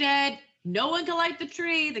 he's dead. No one can light the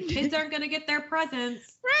tree. The kids aren't going to get their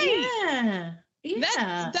presents. Right. Yeah.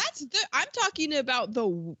 Yeah. I'm talking about the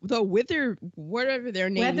whatever their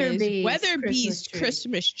name Weatherby's is, Weatherby's Christmas tree.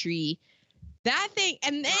 Christmas tree. That thing,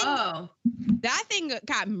 and then Oh. that thing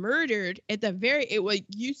got murdered at the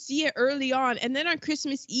you see it early on, and then on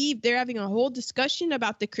Christmas Eve they're having a whole discussion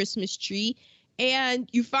about the Christmas tree, and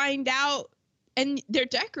you find out, and they're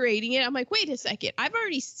decorating it. I'm like, wait a second, I've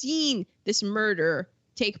already seen this murder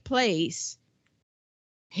take place.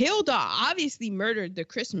 Hilda obviously murdered the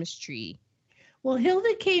Christmas tree. Well,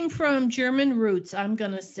 Hilda came from German roots, I'm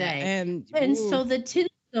going to say. And So the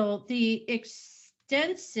tinsel, the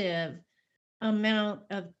extensive amount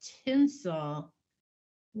of tinsel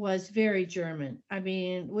was very German. I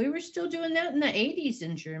mean, we were still doing that in the 80s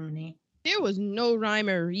in Germany. there was no rhyme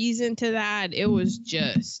or reason to that. It was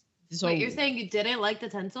just so. Wait, you're saying you didn't like the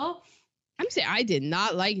tinsel? I'm saying I did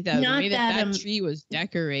not like the Not way that that, tree was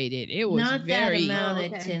decorated. It was Not very. that amount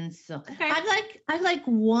of Okay. tinsel. Okay. I like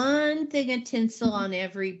one thing of tinsel on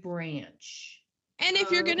every branch. And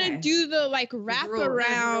if you're gonna Okay. do the like wrap Rules, there's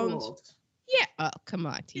around, rules. yeah. Oh, come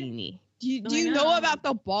on, Teeny. Do you I know know. about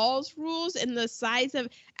the balls rules and the size of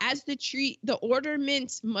as the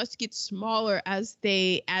ornaments must get smaller as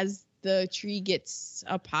the tree gets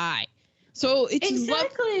up high. So it's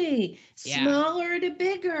Exactly. Yeah. Smaller to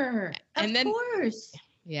bigger. And Of then- course.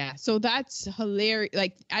 Yeah, so that's hilarious.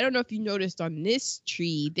 Like, I don't know if you noticed on this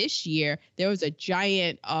tree this year, there was a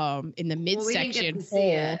giant in the Well, we didn't midsection get to see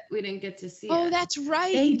hole. it. We didn't get to see Oh, it. that's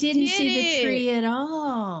right. They you didn't see did the it. tree at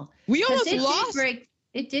all. We 'Cause almost lost.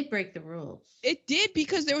 It did break the rules. It did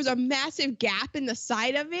because there was a massive gap in the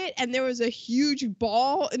side of it, and there was a huge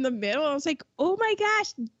ball in the middle. I was like, "Oh my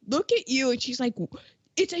gosh, look at you!" And she's like,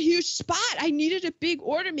 "It's a huge spot. I needed a big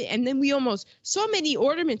ornament." And then so many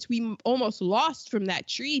ornaments we almost lost from that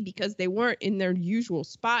tree because they weren't in their usual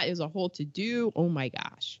spot. It was a whole to do. Oh my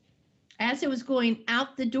gosh. As it was going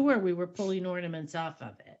out the door, we were pulling ornaments off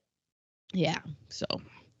of it. Yeah. So,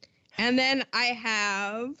 and then I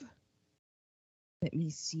have. Let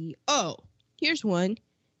me see. Oh, here's one.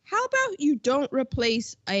 How about you don't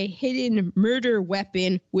replace a hidden murder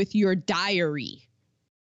weapon with your diary?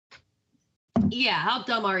 Yeah, how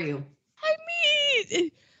dumb are you? I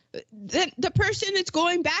mean, the person that's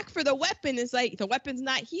going back for the weapon is like, the weapon's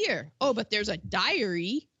not here. Oh, but there's a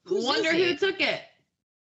diary. Whose Wonder is who it? took it.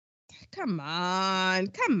 Come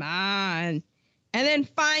on. And then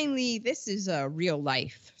finally, this is a real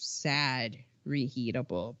life sad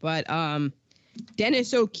reheatable, but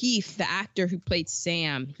Dennis O'Keefe, the actor who played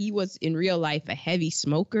Sam, he was in real life a heavy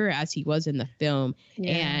smoker as he was in the film,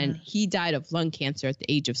 and he died of lung cancer at the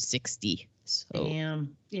age of 60. So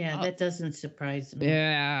Damn. Yeah, that doesn't surprise me.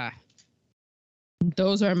 yeah,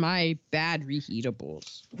 those are my bad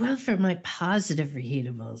reheatables. Well, for my positive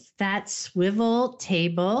reheatables, that swivel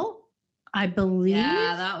table, I believe,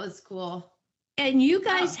 Yeah, that was cool. and you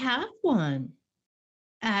guys Oh. have one.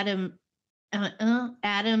 Adam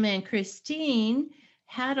and Christine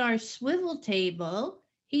had our swivel table.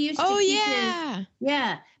 He used to Oh keep yeah,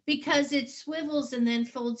 yeah, because it swivels and then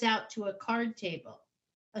folds out to a card table.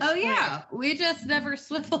 a Oh square. yeah, we just never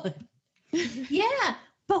swivel it. Yeah,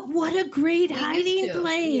 but what a great We used hiding to.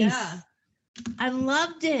 place. Yeah. I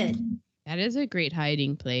loved it. that is a great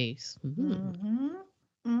hiding place. Mm-hmm.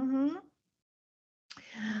 Mm-hmm.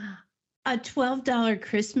 A $12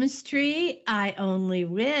 Christmas tree. I only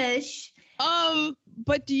wish.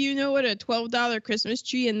 But do you know what a $12 Christmas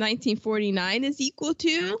tree in 1949 is equal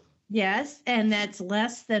to? Yes, and that's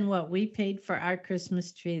less than what we paid for our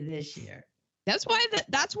Christmas tree this year. That's why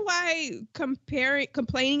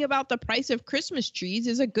complaining about the price of Christmas trees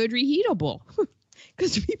is a good reheatable,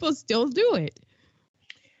 because people still do it.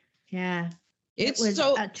 Yeah. It's It was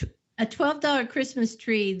so a $12 Christmas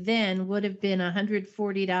tree then would have been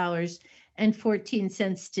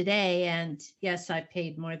 $140.14 today. And yes, I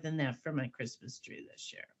paid more than that for my Christmas tree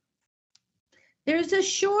this year. There's a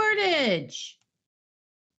shortage.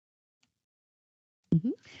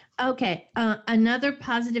 Mhm. Okay, another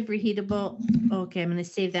positive reheatable. Okay, I'm going to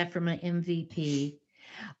save that for my MVP.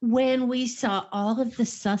 When we saw all of the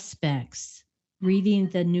suspects reading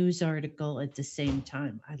the news article at the same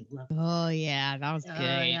time, I love it. Oh yeah, that was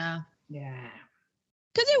good. Yeah. Yeah.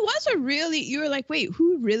 Because it was you were like, wait,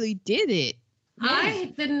 who really did it?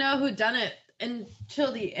 I didn't know who done it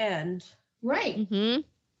until the end. Right. Mm-hmm.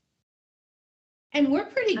 And we're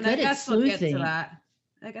pretty And good I at guess we'll get to sleuthing. that.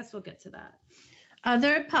 I guess we'll get to that.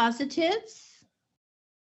 Other positives?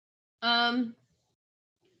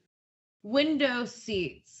 Window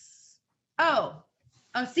seats. Oh,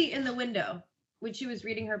 a seat in the window when she was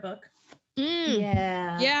reading her book.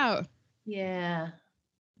 Yeah. Yeah. Yeah.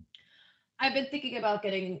 I've been thinking about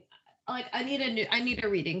getting I need a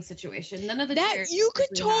reading situation. None of the That chairs you could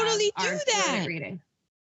we totally have do are good at that. reading.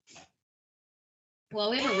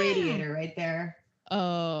 Well, we have a radiator right there,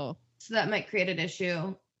 Oh. so that might create an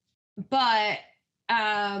issue. But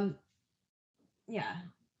yeah,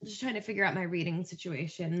 just trying to figure out my reading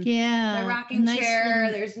situation. Yeah. My rocking nice chair,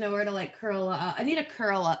 little- there's nowhere to curl up. I need a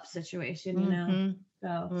curl up situation, you know. Mhm, So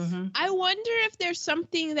mhm. I wonder if there's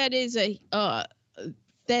something that is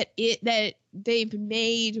that they've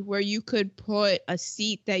made where you could put a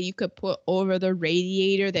seat that you could put over the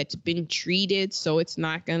radiator that's been treated so it's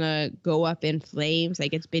not gonna go up in flames,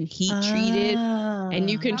 like it's been heat treated, and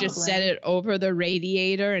you can just set Probably. it over the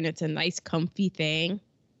radiator and it's a nice comfy thing.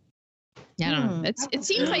 Yeah, I don't know. It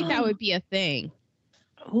seems like that would be a thing.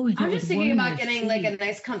 Oh, and it I'm would just thinking warm about your getting like a feet.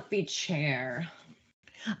 nice comfy chair.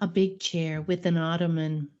 A big chair with an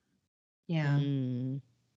ottoman. Yeah. Mm.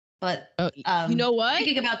 But Oh, you know what?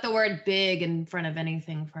 thinking about the word big in front of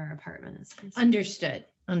anything for our apartment is Understood.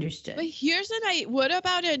 But here's what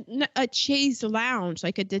about a chaise lounge,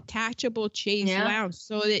 like a detachable chaise Yeah. lounge,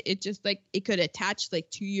 so that it just it could attach to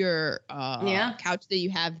your couch that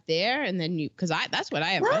you have there, and then because that's what I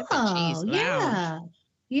have. I have a chaise lounge.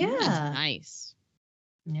 Yeah. That's nice.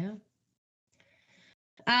 Yeah.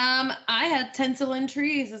 I had tinsel and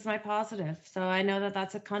trees as my positive, so I know that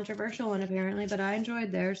that's a controversial one apparently, but I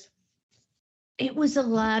enjoyed theirs. It was a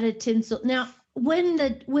lot of tinsel. Now, when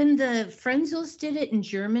the Frenzels did it in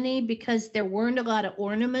Germany, because there weren't a lot of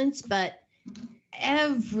ornaments, but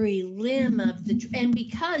every limb of and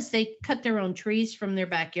because they cut their own trees from their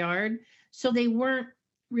backyard, so they weren't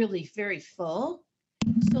really very full,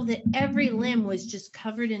 so that every limb was just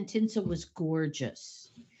covered in tinsel, was gorgeous.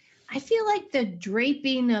 I feel like the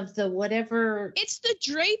draping of the whatever. It's the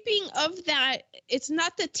draping of that. It's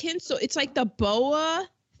not the tinsel. It's like the boa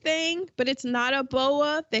thing, but it's not a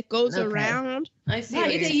boa that goes around. I see.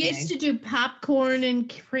 Right, they used to do popcorn and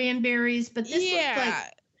cranberries, but this looks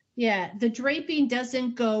like the draping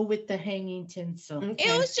doesn't go with the hanging tinsel. Okay.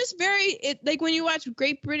 It was just like when you watch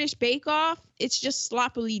Great British Bake Off, it's just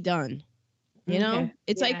sloppily done. You know, Okay.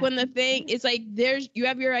 it's like when the thing, it's like you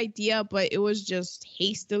have your idea, but it was just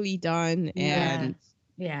hastily done. And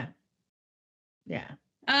Yeah.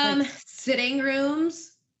 Sitting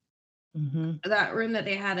rooms. Mm-hmm. That room that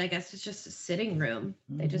they had, I guess, is just a sitting room.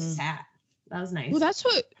 They just Mhm. sat. That was nice. well, that's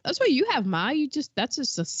what you have, Ma. That's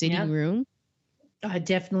just a sitting Yeah. room. I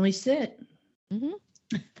definitely sit. Mm-hmm.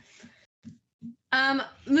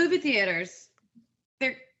 Movie theaters.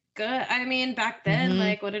 They're good. I mean, back then,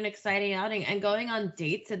 Mhm. what an exciting outing. And going on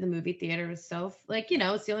dates in the movie theater was so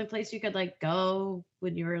it's the only place you could go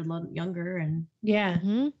when you were younger and Yeah.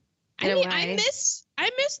 Mm-hmm. Get I away. miss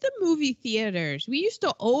the movie theaters. We used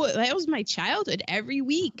to that was my childhood. Every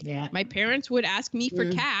week, Yeah. my parents would ask me for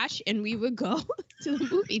Mm. cash, and we would go to the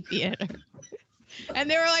movie theater. And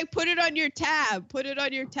they were like, put it on your tab.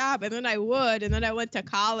 And then I would. And then I went to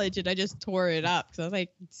college and I just tore it up. So I was like,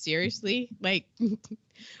 seriously?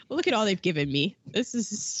 Look at all they've given me. This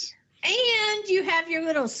is. And you have your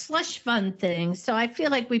little slush fund thing. So I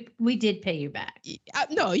feel like we did pay you back.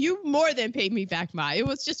 No, you more than paid me back, Ma. It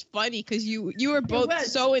was just funny because you were both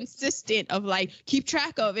was. so insistent of keep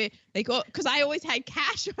track of it. Because I always had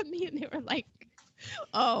cash on me and they were like,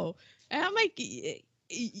 oh. And I'm like,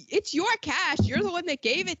 it's your cash. You're the one that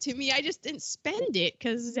gave it to me. I just didn't spend it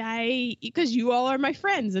because you all are my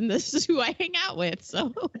friends and this is who I hang out with.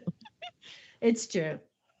 So It's true.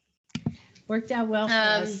 Worked out well for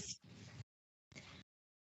us.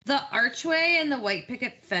 The archway and the white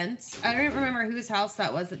picket fence. I don't remember whose house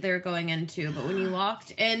that was that they were going into, but when you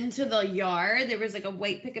walked into the yard, there was like a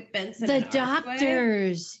white picket fence. And The an archway.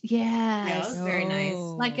 doctors, Yeah, it yes. was very nice.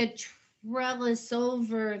 Like a trellis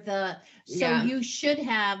over the. So Yeah. you should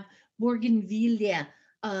have Bougainvillea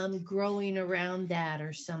growing around that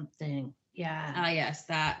or something. Yeah. Ah, yes,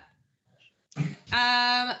 that.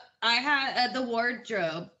 I had the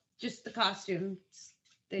wardrobe, just the costumes.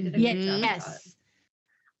 They did a good job. Yes.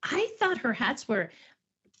 I thought her hats were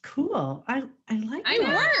cool. I like I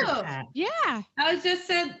her know. hat. Yeah. I was just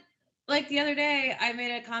said, like the other day, I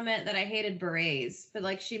made a comment that I hated berets, but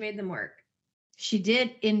like she made them work. She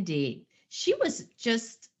did indeed. She was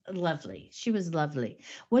just lovely. She was lovely.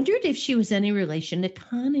 Wondered if she was any relation to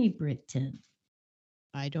Connie Britton.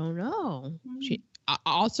 I don't know. She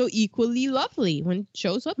also equally lovely when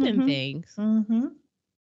shows up in Mhm. things. Mm-hmm.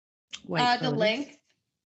 The length.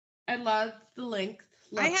 I love the length.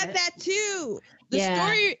 I Loved had it. that too. The Yeah.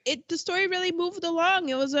 story really moved along.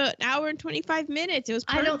 It was an hour and 25 minutes. It was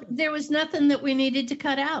perfect. There was nothing that we needed to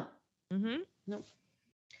cut out. Mm-hmm.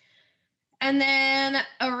 And then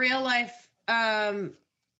a real life,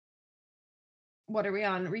 what are we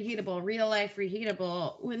on? Reheatable, real life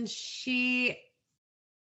reheatable. When she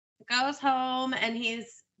goes home and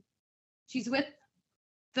she's with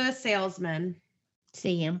the salesman,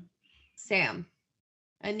 Sam.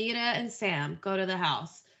 Anita and Sam go to the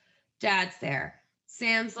house. Dad's there.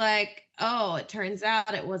 Sam's like, oh, it turns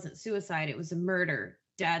out it wasn't suicide. It was a murder.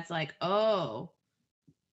 Dad's like, oh.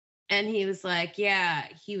 And he was like, yeah,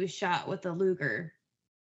 he was shot with a Luger.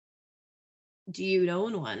 Do you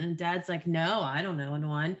own one? And Dad's like, no, I don't own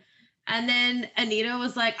one. And then Anita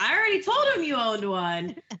was like, I already told him you owned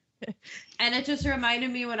one. And it just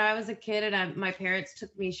reminded me when I was a kid and my parents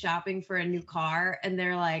took me shopping for a new car. And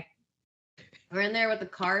they're like, we're in there with the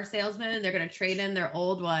car salesman and they're going to trade in their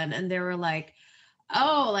old one. And they were like,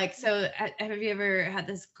 oh, like, so have you ever had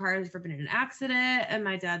this car ever been in an accident? And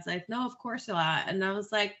my dad's like, no, of course not. And I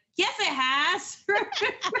was like, yes, it has.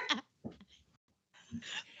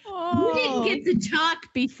 You didn't get to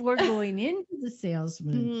talk before going into the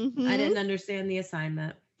salesman. Mhm. I didn't understand the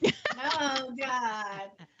assignment. Oh,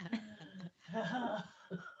 God.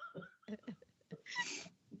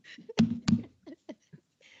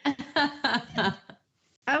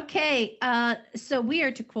 Okay, so we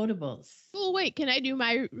are to quotables. Oh, wait. Can I do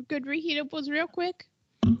my good reheatables real quick?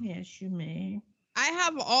 Yes, you may. I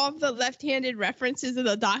have all of the left-handed references in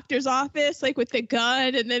the doctor's office, like with the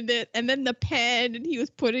gun and then the pen, and he was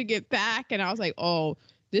putting it back, and I was like, oh,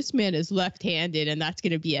 this man is left-handed, and that's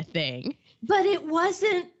gonna be a thing. But it was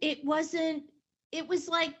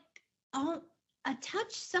like a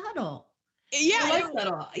touch subtle. Yeah, It was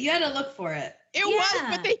little. You had to look for it. it was,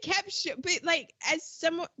 Yeah. but they kept but like as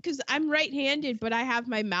someone, because I'm right-handed, but I have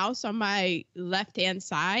my mouse on my left-hand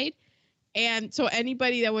side. And so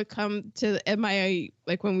anybody that would come to my,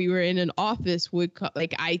 like when we were in an office would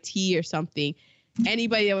like IT or something,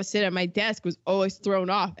 anybody that would sit at my desk was always thrown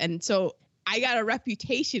off. And so I got a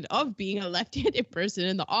reputation of being a left-handed person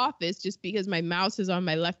in the office just because my mouse is on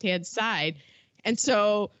my left-hand side. And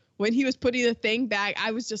so when he was putting the thing back,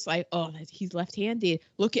 I was just like, oh, he's left-handed.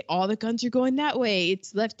 Look at all the guns are going that way.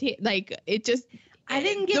 It's left-hand. Like it just. I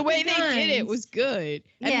didn't get the way the they did it guns. was good.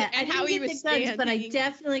 Yeah, and I how he didn't was get the guns, but I standing.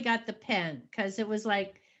 definitely got the pen because it was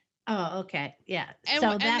like, oh, okay, yeah. And,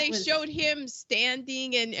 so and that they was, showed him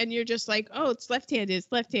standing and you're just like, oh, it's left-handed, it's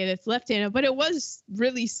left-handed, it's left-handed. But it was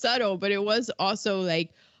really subtle, but it was also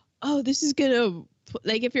like, oh, this is gonna,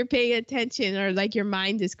 like, if you're paying attention or like your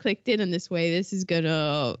mind is clicked in this way, this is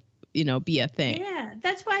gonna, be a thing. Yeah,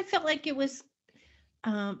 that's why I felt like it was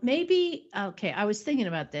maybe, okay, I was thinking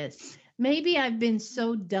about this. Maybe I've been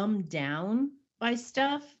so dumbed down by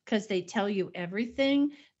stuff because they tell you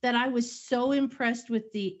everything that I was so impressed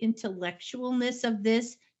with the intellectualness of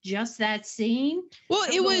this, just that scene. Well,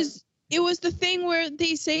 it was the thing where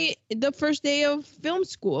they say the first day of film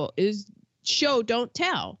school is show, don't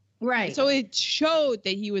tell. Right. So it showed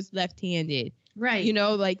that he was left-handed. right.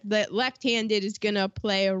 Like the left-handed is going to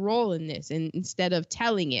play a role in this and instead of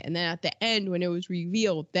telling it. And then at the end, when it was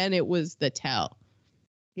revealed, then it was the tell.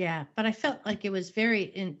 Yeah, but I felt like it was very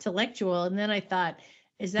intellectual. And then I thought,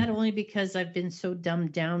 is that only because I've been so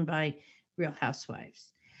dumbed down by Real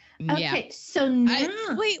Housewives? Yeah. Okay, so now.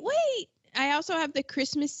 Wait. I also have the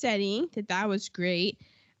Christmas setting that was great.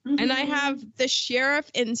 And I Mhm. have the sheriff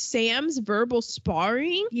and Sam's verbal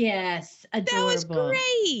sparring. Yes, adorable. That was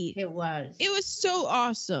great. It was. It was so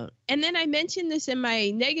awesome. And then I mentioned this in my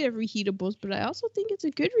negative reheatables, but I also think it's a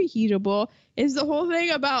good reheatable, is the whole thing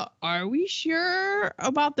about, are we sure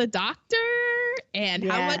about the doctor? And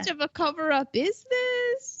how Yeah. much of a cover-up is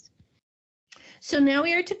this? So now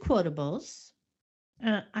we are to quotables.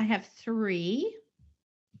 I have 3.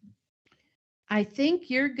 I think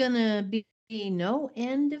you're going to be no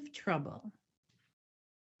end of trouble.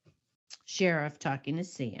 Sheriff talking to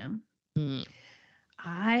Sam. Hmm.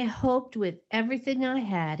 I hoped with everything I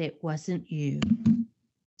had it wasn't you.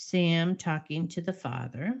 Sam talking to the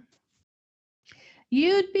father.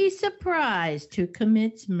 You'd be surprised who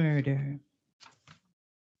commits murder.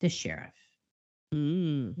 The sheriff.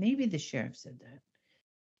 Hmm. Maybe the sheriff said that.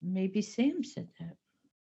 Maybe Sam said that.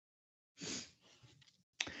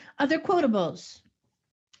 Other quotables.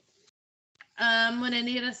 When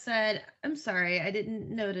Anita said, "I'm sorry, I didn't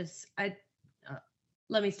notice."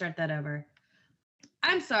 Let me start that over.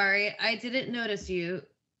 I'm sorry, I didn't notice you.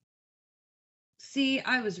 See,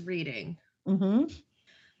 I was reading. Mm-hmm.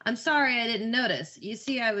 I'm sorry, I didn't notice. You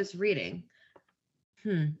see, I was reading.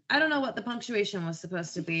 I don't know what the punctuation was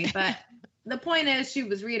supposed to be, but the point is she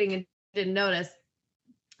was reading and didn't notice.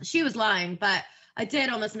 She was lying, but I did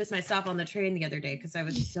almost miss my stop on the train the other day because I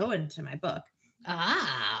was so into my book.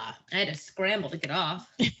 Ah. I had to scramble to get off.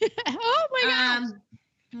 Oh my god.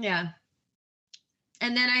 Yeah.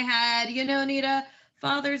 And then I had, Anita,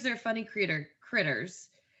 fathers are funny critters.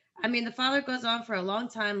 I mean, the father goes on for a long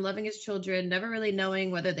time loving his children, never really knowing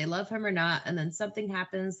whether they love him or not, and then something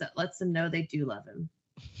happens that lets them know they do love him.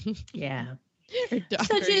 Yeah. Her daughter,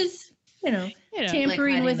 Such as,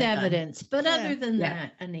 tampering hiding with the gun. evidence. But Yeah. other than Yeah.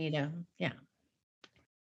 that, Anita, yeah.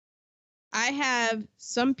 I have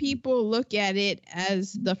some people look at it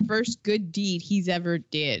as the first good deed he's ever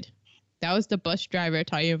did. That was the bus driver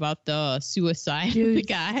talking about the suicide of the Dude.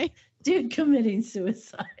 guy. Dude committing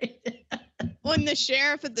suicide. When the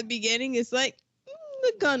sheriff at the beginning is like,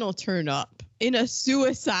 the gun will turn up in a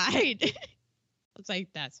suicide. It's like,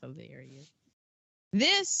 that's hilarious.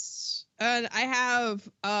 This, I have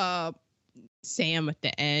Sam at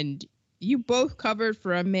the end. You both covered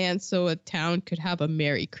for a man so a town could have a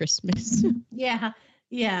Merry Christmas. Yeah.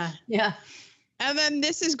 Yeah. Yeah. And then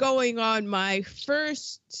this is going on my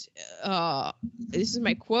first, this is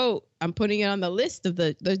my quote. I'm putting it on the list of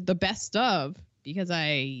the best of because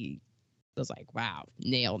I was like, wow,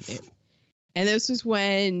 nailed it. And this is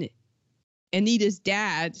when Anita's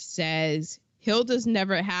dad says, Hilda's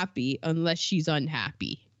never happy unless she's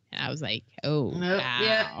unhappy. And I was like, oh, wow.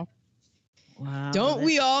 Yeah. Wow. Don't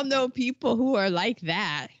we all know people who are like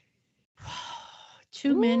that?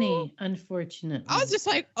 Too many, unfortunately. I was just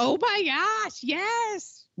like, oh my gosh,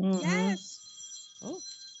 yes. Mhm. Yes. Oh.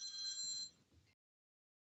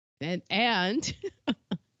 And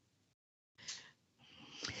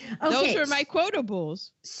those Okay, are my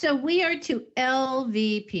quotables. so we are to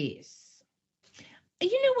LVPs.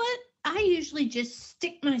 You know what? I usually just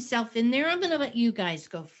stick myself in there. I'm going to let you guys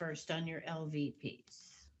go first on your LVPs.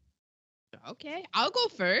 Okay, I'll go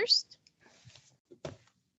first.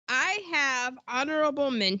 I have honorable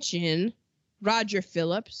mention Roger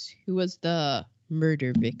Phillips, who was the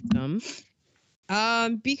murder victim.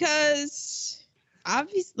 Because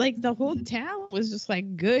obviously, like, the whole town was just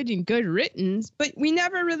like good and good written, but we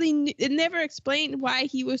never really, it never explained why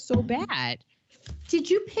he was so bad. Did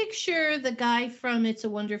you picture the guy from It's a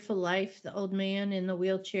Wonderful Life, the old man in the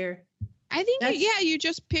wheelchair? I think, That's- yeah, you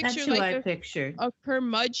just That's picture who I like pictured. a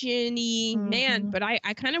curmudgeon-y man, Mhm. but I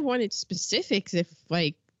kind of wanted specifics if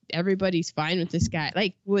like everybody's fine with this guy.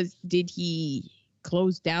 Like, did he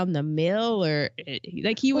close down the mill or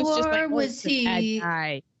like he was just Or like, oh, was it's a bad he-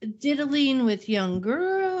 guy. Diddling with young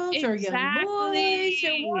girls or young boys?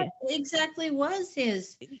 Exactly. Or what exactly was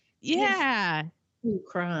his Yeah. true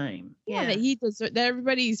crime? Yeah, that he deserved, that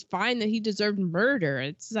everybody's fine that he deserved murder.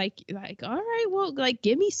 It's like, all right, well, like,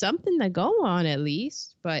 give me something to go on at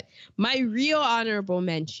least. But my real honorable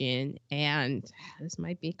mention, and this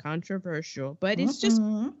might be controversial, but it's just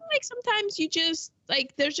Mhm. like sometimes you just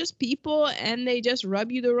like there's just people and they just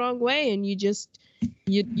rub you the wrong way, and you just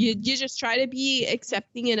try to be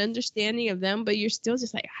accepting and understanding of them, but you're still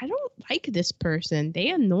just like, I don't like this person. They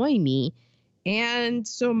annoy me. And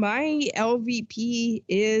so my LVP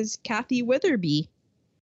is Kathy Witherby.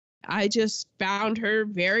 I just found her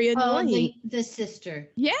very annoying. Oh, the sister.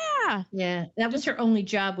 Yeah. Yeah, that was her only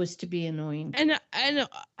job, was to be annoying. And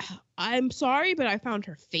I'm sorry, but I found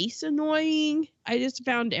her face annoying. I just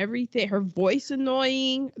found everything, her voice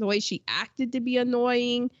annoying, the way she acted to be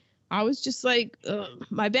annoying. I was just like,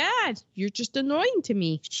 my bad. You're just annoying to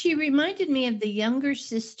me. She reminded me of the younger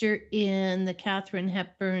sister in the Katharine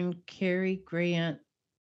Hepburn, Cary Grant,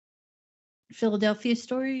 Philadelphia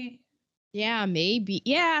Story. Yeah, maybe.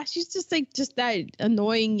 Yeah, she's just like that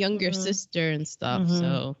annoying younger Mhm. sister and stuff. Mhm.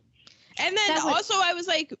 So, and then That was- also I was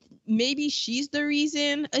like, maybe she's the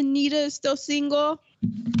reason Anita is still single.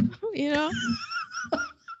 You know?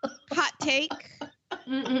 Hot take.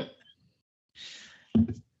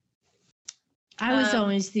 I was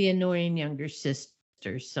always the annoying younger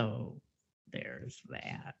sister, so there's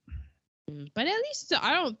that. But at least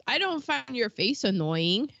I don't find your face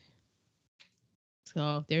annoying.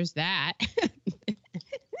 So there's that.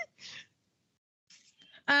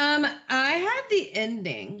 I had the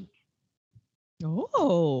ending.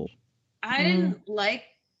 Oh. I didn't like.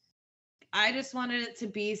 I just wanted it to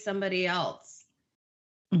be somebody else,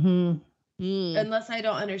 unless I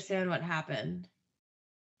don't understand what happened.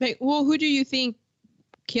 Like, well, who do you think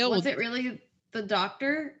killed? Was it really the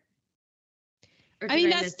doctor? Or I mean,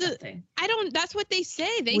 did that's miss something? that's what they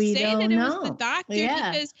say. They We say don't that it was the know. doctor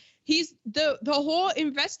Yeah. because he's the whole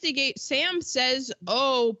Sam says,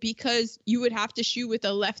 oh, because you would have to shoot with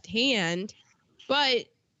a left hand, but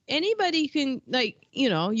anybody can, like,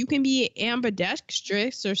 you can be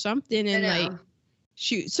ambidextrous or something and like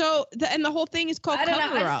shoot. So and the whole thing is called I don't know.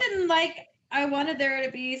 cover I up. just didn't like. I wanted there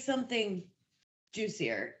to be something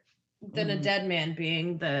juicier than a dead man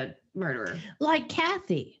being the murderer. Like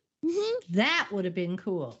Kathy. Mm-hmm. That would have been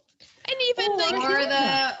cool. And even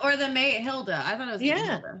or the mate Hilda. I thought it was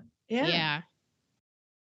Hilda. Yeah.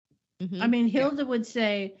 Mm-hmm. I mean, Hilda would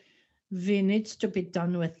say, "We needs to be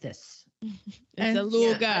done with this." It's a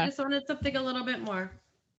Luger. Yeah, I just wanted something a little bit more.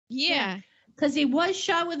 Yeah. Because he was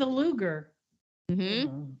shot with a Luger.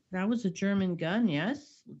 Mm-hmm. That was a German gun,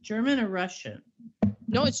 yes? German or Russian?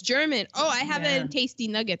 No, it's German. Oh, I have it in Tasty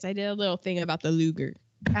Nuggets. I did a little thing about the Luger.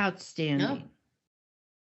 Outstanding. No.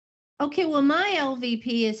 Okay, well, my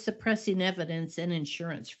LVP is suppressing evidence and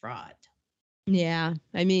insurance fraud. Yeah,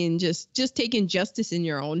 I mean, just taking justice in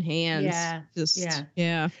your own hands.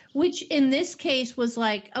 Yeah. Which in this case was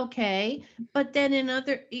like, okay, but then in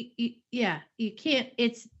other, you can't.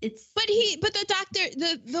 It's. But the doctor,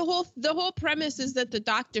 the whole premise is that the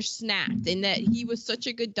doctor snapped and that he was such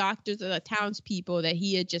a good doctor to the townspeople that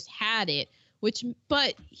he had just had it.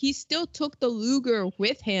 But he still took the Luger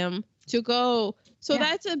with him to go. So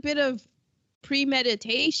that's a bit of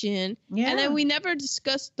premeditation. Yeah. And then we never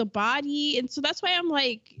discussed the body. And so that's why I'm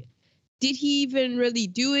like, did he even really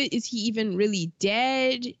do it? Is he even really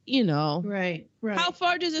dead? Right. How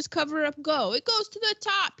far does this cover up go? It goes to the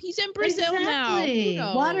top. He's in Brazil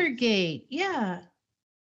now. Watergate. Yeah.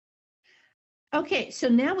 Okay. So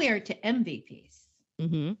now we are to MVPs.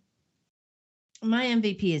 Mm-hmm. My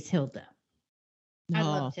MVP is Hilda. I Oh.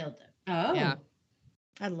 loved Hilda. Oh. Yeah.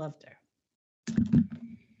 I loved her.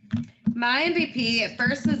 My MVP at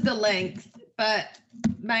first was the length, but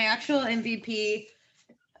my actual MVP,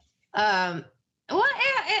 I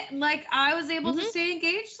was able to stay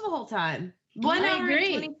engaged the whole time. 1 hour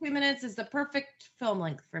and 22 minutes is the perfect film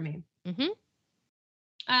length for me. Mm-hmm.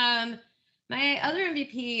 My other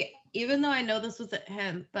MVP, even though I know this wasn't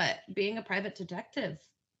him, but being a private detective,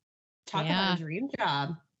 talk about a dream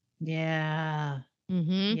job. Yeah.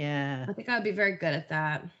 Mm-hmm. Yeah. I think I would be very good at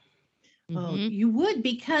that. Oh, you would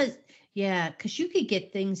because you could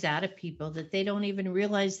get things out of people that they don't even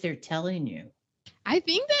realize they're telling you. I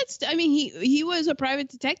think he was a private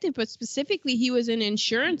detective, but specifically he was an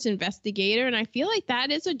insurance investigator. And I feel like that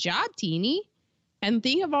is a job, Teeny. And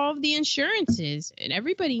think of all of the insurances, and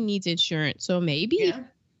everybody needs insurance. So maybe,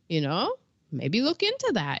 maybe look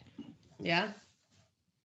into that. Yeah.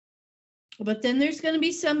 But then there's going to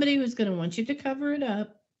be somebody who's going to want you to cover it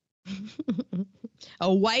up.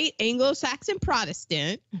 A white Anglo-Saxon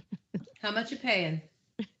Protestant. How much you paying?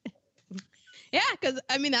 Yeah, because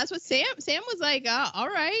that's what Sam was like. All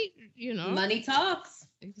right, money talks.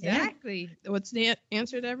 Exactly. Yeah. What's the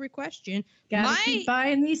answer to every question? Gotta keep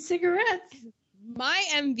buying these cigarettes. My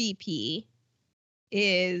MVP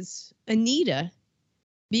is Anita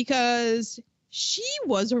because she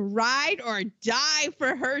was a ride or die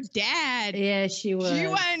for her dad. Yeah, she was. She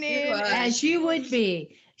went in as you would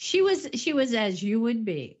be. She was as you would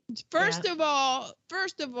be. First of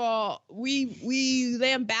all, we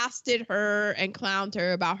lambasted her and clowned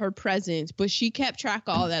her about her presents, but she kept track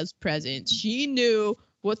of all those presents. She knew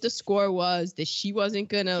what the score was, that she wasn't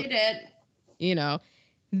gonna. She did.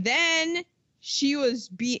 Then she was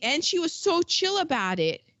she was so chill about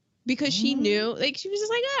it because she knew, like, she was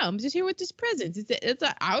just like, oh, I'm just here with this present.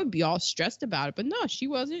 I would be all stressed about it, but no, she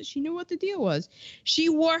wasn't. She knew what the deal was. She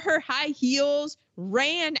wore her high heels,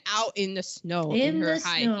 ran out in the snow in her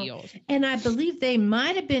high heels. And I believe they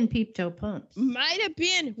might have been peep-toe pumps. Might have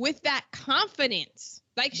been with that confidence.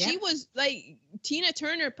 Like she was like, Tina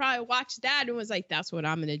Turner probably watched that and was like, that's what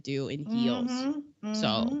I'm going to do in heels.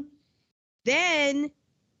 So then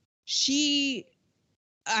she,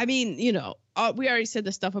 we already said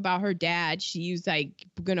the stuff about her dad. She's like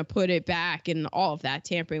gonna put it back and all of that,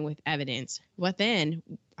 tampering with evidence. But then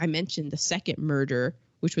I mentioned the second murder,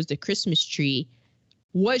 which was the Christmas tree.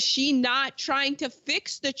 Was she not trying to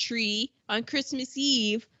fix the tree on Christmas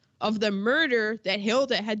Eve of the murder that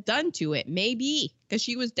Hilda had done to it? Maybe, because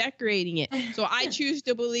she was decorating it. So I choose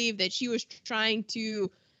to believe that she was trying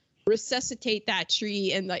to resuscitate that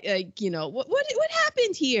tree and like what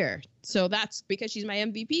happened here? So that's because she's my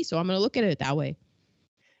MVP. So I'm gonna look at it that way.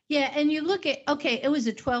 Yeah, and you look at, okay, it was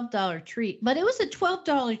a $12 treat, but it was a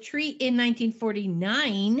 $12 treat in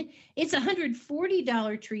 1949. It's a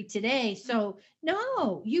 $140 treat today. So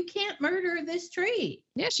no, you can't murder this tree.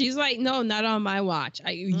 Yeah, she's like, no, not on my watch.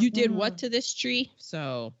 You did what to this tree?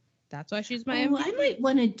 So that's why she's my MVP. I might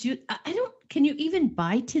want to do, I don't, can you even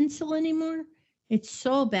buy tinsel anymore? It's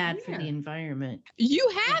so bad for the environment.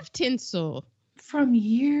 You have tinsel. From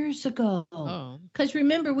years ago. Oh. Because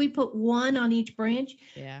remember, we put one on each branch.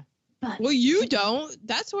 Yeah. But well, you don't.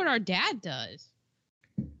 That's what our dad does.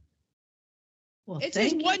 Well, it's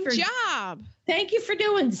his one job. Thank you for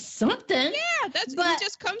doing something. Yeah, he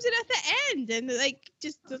just comes in at the end and like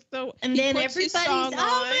just so. And then everybody's, oh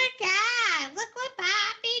my God, look what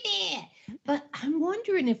Poppy did. But I'm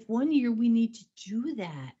wondering if one year we need to do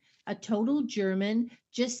that. A total German,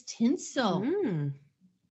 just tinsel.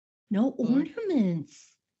 No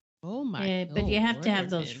ornaments. Oh my! Yeah, but you have to have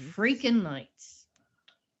those freaking lights.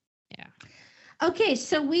 Yeah. Okay,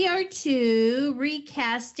 so we are to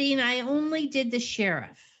recasting. I only did the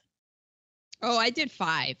sheriff. Oh, I did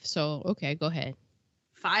 5. So okay, go ahead.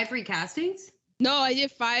 5 recastings? No, I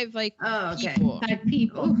did 5 like people. 5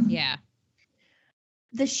 people. Yeah.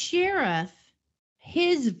 The sheriff,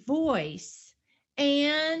 his voice,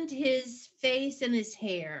 and his face and his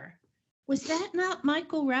hair. Was that not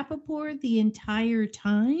Michael Rappaport the entire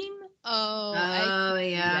time? Oh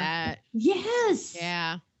yeah. Yes.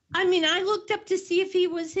 Yeah. I mean, I looked up to see if he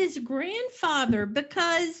was his grandfather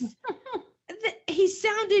because he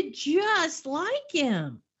sounded just like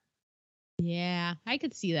him. Yeah, I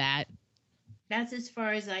could see that. That's as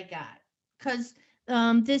far as I got. Because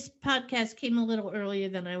this podcast came a little earlier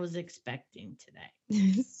than I was expecting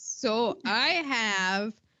today. So I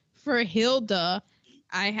have, for Hilda,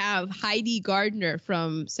 I have Heidi Gardner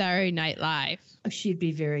from Saturday Night Live. Oh, she'd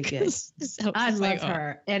be very good. I love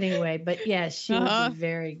her anyway, but yes, she would be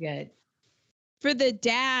very good. For the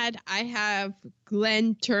dad, I have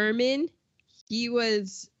Glenn Turman. He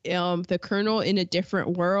was the colonel in A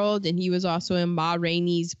Different World, and he was also in Ma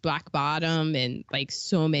Rainey's Black Bottom and like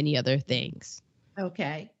so many other things.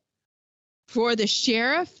 Okay. For the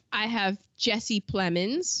sheriff, I have Jesse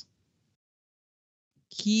Plemons.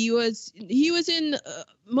 He was in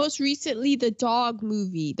most recently the dog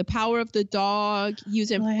movie, The Power of the Dog. He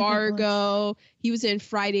was in Fargo. He was in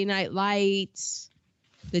Friday Night Lights,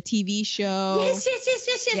 the TV show. Yes.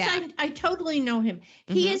 Yeah. I totally know him.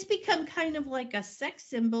 Mm-hmm. He has become kind of like a sex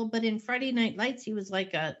symbol, but in Friday Night Lights, he was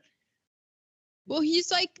like a. Well,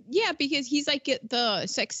 he's like, yeah, because he's like the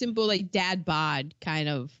sex symbol, like dad bod kind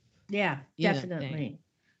of. Yeah, definitely.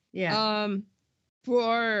 Yeah.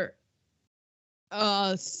 For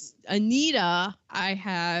Anita, I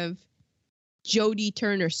have Jodie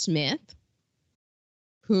Turner-Smith,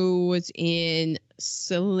 who was in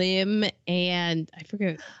Slim and I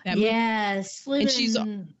forget that movie. Yeah, Slim.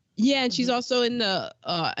 And she's also in the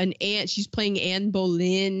she's playing Anne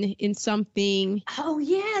Boleyn in something. Oh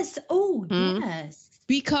yes. Oh yes.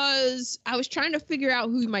 Because I was trying to figure out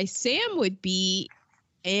who my Sam would be,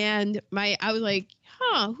 and I was like,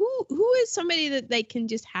 who is somebody that they can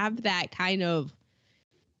just have that kind of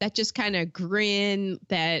grin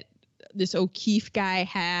that this O'Keefe guy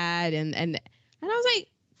had, and I was like,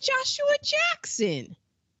 Joshua Jackson.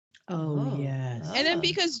 Oh yes. And then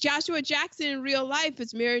because Joshua Jackson in real life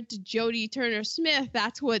is married to Jodie Turner-Smith,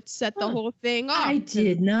 that's what set the whole thing off. I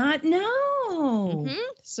did not know. Mm-hmm.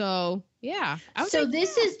 So yeah. So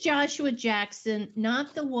this is Joshua Jackson,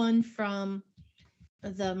 not the one from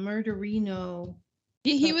the Murderino.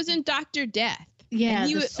 Yeah, he was in Dr. Death. Yeah, and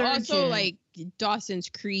he was also like Dawson's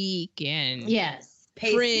Creek and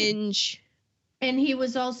Fringe. And he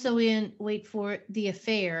was also in, wait for it, The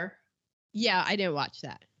Affair. Yeah, I didn't watch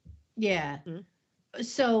that. Yeah. Mm-hmm.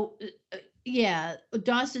 So,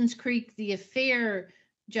 Dawson's Creek, The Affair,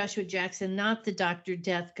 Joshua Jackson, not the Dr.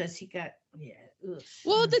 Death, because he got, Ugh.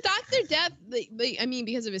 Well, the Dr. Death, I mean,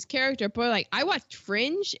 because of his character, but like I watched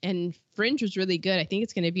Fringe, and Fringe was really good. I think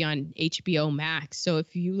it's going to be on HBO Max. So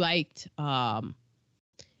if you liked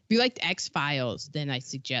X-Files, then I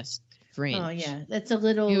suggest Fringe. Oh yeah, that's a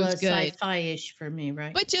little It was good. sci-fi-ish for me,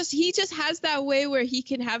 right? But he just has that way where he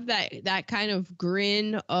can have that kind of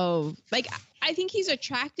grin of like, I think he's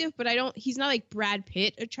attractive, but he's not like Brad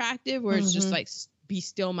Pitt attractive where it's just like be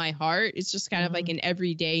still my heart. It's just kind of like an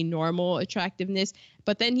everyday normal attractiveness.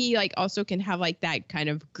 But then he like also can have like that kind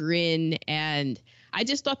of grin, and I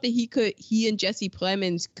just thought that he and Jesse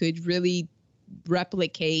Plemons could really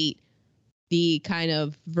replicate the kind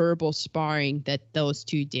of verbal sparring that those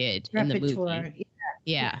two did in the movie.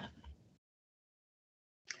 Yeah.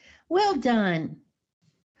 Well done.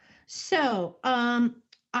 So,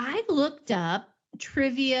 I looked up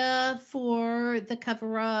trivia for the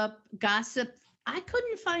cover up, gossip. I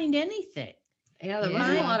couldn't find anything. Yeah, there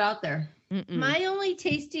wasn't a lot out there. My only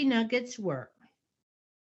tasty nuggets were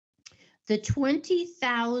the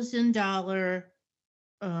 $20,000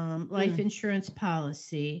 life insurance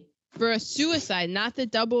policy. For a suicide, not the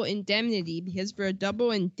double indemnity, because for a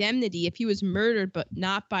double indemnity, if he was murdered but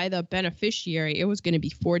not by the beneficiary, it was going to be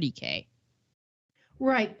 $40,000.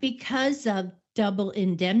 Right, because of double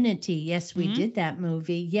indemnity. Yes, we did that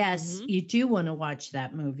movie. Yes, you do want to watch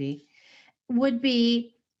that movie. Would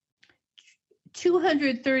be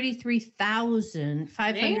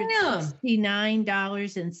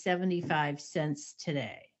 $233,569.75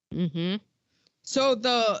 today. So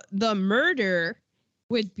the murder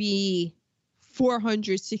would be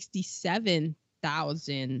 $467,000.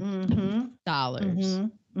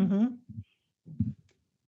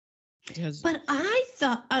 But I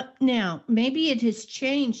thought, now maybe it has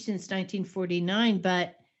changed since 1949,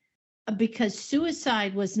 but because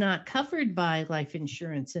suicide was not covered by life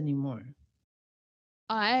insurance anymore.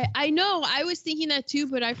 I know. I was thinking that too,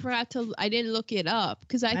 but I didn't look it up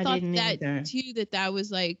because I thought that either. too, that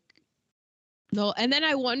was like, no. And then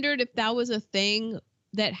I wondered if that was a thing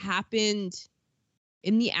that happened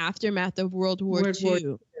in the aftermath of World War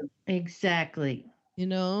II. Exactly. You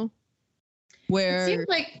know? Where it seems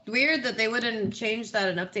like weird that they wouldn't change that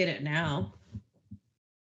and update it now.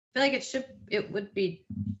 I feel like it would be,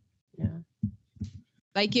 yeah.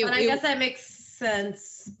 Like but I guess that makes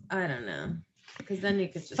sense. I don't know. Because then you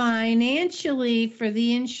could just financially for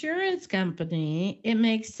the insurance company, it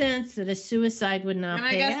makes sense that a suicide would not pay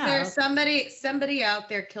out. And I guess there's somebody out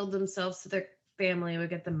there killed themselves so their family would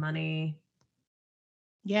get the money.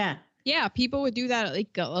 Yeah. Yeah, people would do that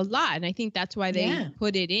like a lot, and I think that's why they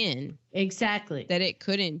put it in. Exactly. That it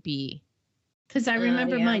couldn't be. Because I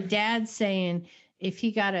remember my dad saying if he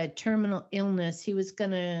got a terminal illness, he was going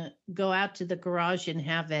to go out to the garage and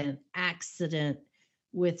have an accident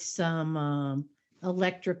with some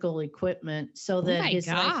electrical equipment so that his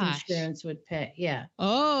life insurance would pay. Yeah.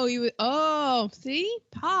 Oh, see,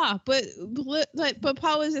 Pa. But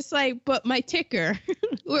Pa was just like, but my ticker.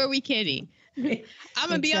 Who are we kidding? I'm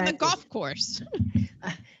going to be on the golf course.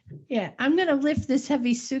 Yeah, I'm going to lift this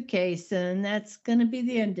heavy suitcase and that's going to be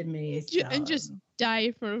the end of me. So. And just die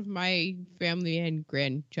in front of my family and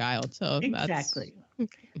grandchild. So exactly.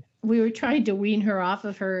 We were trying to wean her off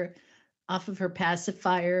of her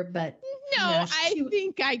pacifier, but no, I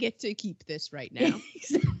think I get to keep this right now.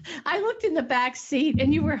 I looked in the back seat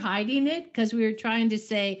and you were hiding it because we were trying to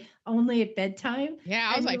say only at bedtime.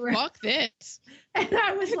 Yeah, I was like, fuck this. And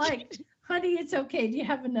I was like, honey, it's okay. Do you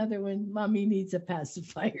have another one? Mommy needs a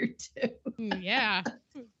pacifier too. Yeah.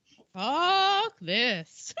 Fuck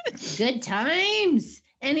this. Good times.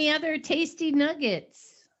 Any other tasty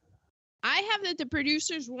nuggets? I have that the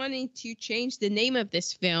producers wanting to change the name of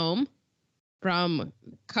this film from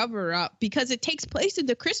Cover Up because it takes place at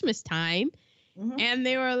the Christmas time. And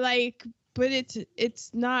they were like, but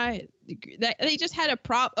it's not that they just had a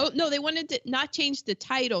prop. Oh no, they wanted to not change the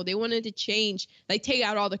title. They wanted to take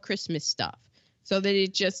out all the Christmas stuff so that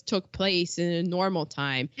it just took place in a normal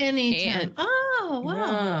time. Anytime. Oh,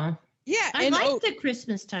 wow. Yeah. I like the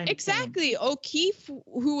Christmas time. Exactly. Thing. O'Keefe,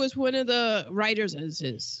 who was one of the writers as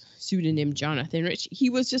his pseudonym, Jonathan Rich, he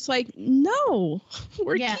was just like, no,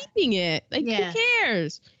 we're keeping it. Like, who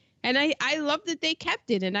cares? And I love that they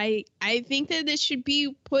kept it. And I think that this should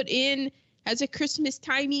be put in as a Christmas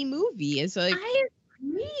timey movie. It's like, I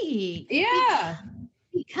agree. Yeah.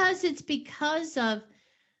 Because it's because of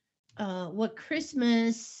what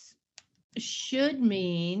Christmas should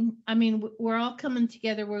mean. I mean, we're all coming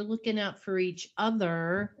together. We're looking out for each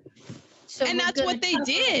other. So and that's what they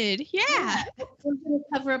did. Yeah. We're going to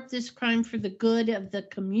cover up this crime for the good of the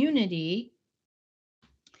community.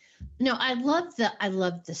 No, I love the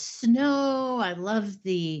snow. I love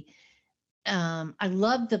the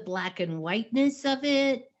black and whiteness of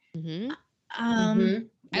it.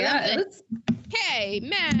 I love it's hey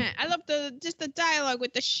man, I love the dialogue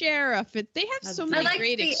with the sheriff. They have so I many liked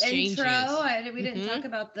great the exchanges. intro. We didn't Mhm. talk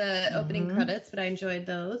about the opening Mhm. credits, but I enjoyed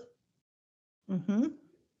those. Mm-hmm.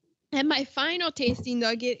 And my final tasting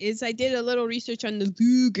nugget is I did a little research on the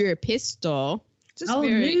Luger pistol. Just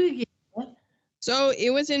Luger. So it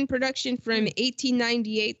was in production from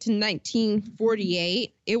 1898 to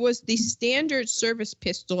 1948. It was the standard service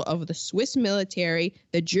pistol of the Swiss military,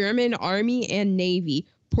 the German Army and Navy,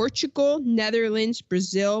 Portugal, Netherlands,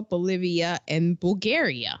 Brazil, Bolivia, and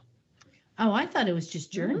Bulgaria. Oh, I thought it was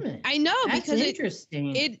just German. I know, That's because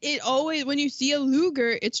interesting. it always, when you see a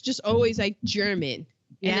Luger, it's just always like German.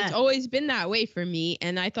 And it's always been that way for me.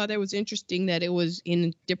 And I thought it was interesting that it was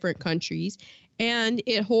in different countries. And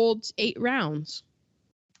it holds 8 rounds.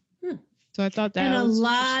 So I thought that and was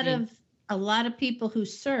a lot of people who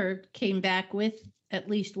served came back with at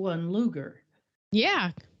least one Luger.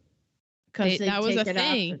 Yeah. Because that was a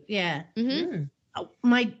thing. Yeah. Mm-hmm.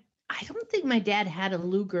 I don't think my dad had a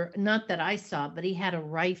Luger, not that I saw, but he had a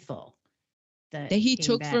rifle that he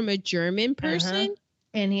took from a German person.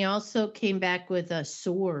 And he also came back with a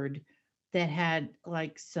sword that had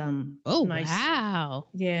like some nice. Wow.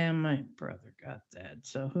 Yeah, my brother got that.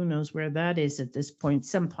 So who knows where that is at this point?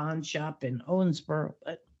 Some pawn shop in Owensboro,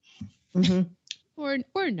 but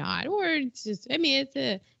or not, or it's just, I mean, it's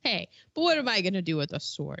a, hey, but what am I gonna do with a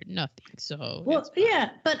sword? Nothing. So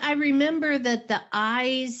yeah, but I remember that the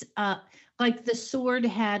eyes, like the sword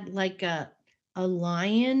had like a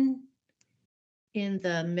lion in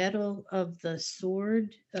the metal of the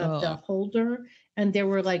sword of the holder, and there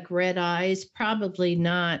were like red eyes, probably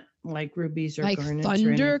not like rubies or like garnets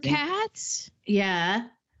Thundercats. Yeah,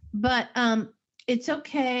 but it's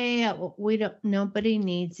okay. We don't. Nobody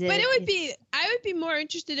needs it. But I would be more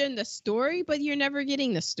interested in the story, but you're never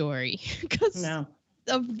getting the story because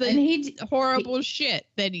of the horrible shit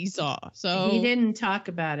that he saw. So he didn't talk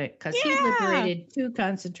about it because he liberated 2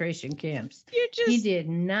 concentration camps. He did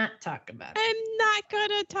not talk about it. I'm not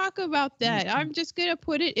gonna talk about that. I'm just gonna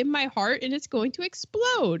put it in my heart, and it's going to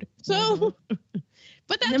explode. So,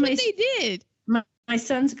 but that's what they did. My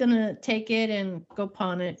son's gonna take it and go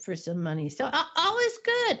pawn it for some money. So all is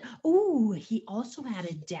good. Ooh, he also had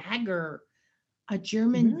a dagger, a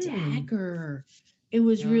German dagger. It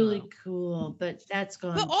was really cool, but that's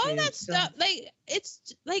gone. But all that stuff, like,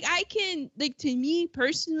 it's like, I can, like, to me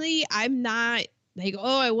personally, I'm not like,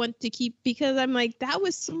 oh, I want to keep, because I'm like, that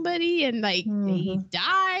was somebody, and like they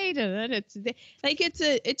died, and then it's like,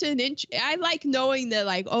 I like knowing that,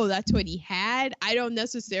 like, oh, that's what he had. I don't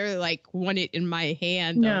necessarily like want it in my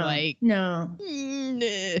hand. No.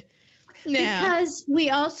 Because we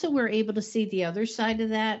also were able to see the other side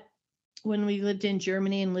of that when we lived in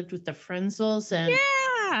Germany and lived with the Frenzels,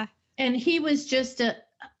 and he was just a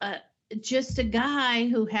guy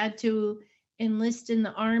who had to enlist in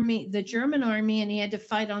the army, the German army, and he had to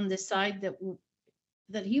fight on the side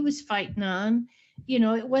that he was fighting on. You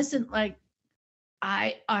know, it wasn't like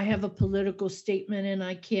I have a political statement and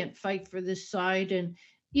I can't fight for this side, and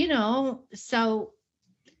so.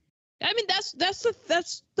 I mean, that's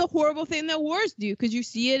the horrible thing that wars do, because you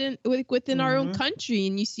see it within our own country,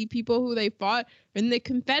 and you see people who they fought in the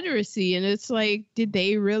Confederacy, and it's like, did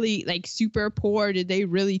they really, like, super poor? Did they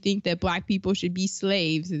really think that Black people should be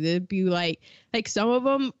slaves? And it'd be like some of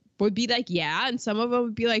them would be like, yeah, and some of them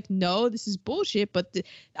would be like, no, this is bullshit. But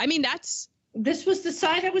I mean, this was the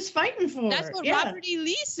side I was fighting for. That's what Robert E.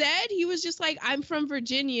 Lee said. He was just like, I'm from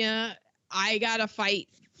Virginia. I gotta fight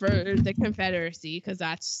for the Confederacy because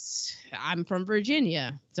I'm from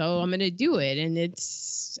Virginia, so I'm gonna do it. And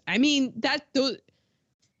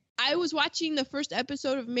I was watching the first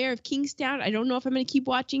episode of Mayor of Kingstown. I don't know if I'm gonna keep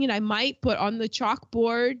watching it. I might, but on the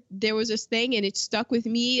chalkboard there was this thing, and it stuck with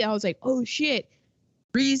me. I was like, oh shit,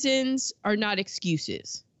 reasons are not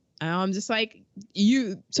excuses. I'm just like,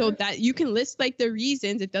 so that you can list like the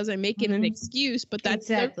reasons, it doesn't make it an excuse, but that's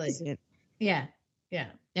exactly the reason. Yeah.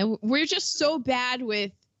 And we're just so bad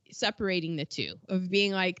with separating the two, of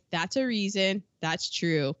being like, that's a reason, that's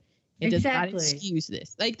true, it does not excuse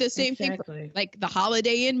this. Like the same thing for, like, the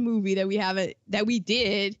Holiday Inn movie that we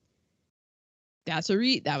did. That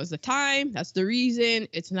was the time, that's the reason,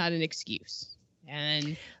 it's not an excuse.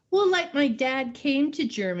 And well, like, my dad came to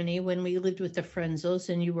Germany when we lived with the Frenzels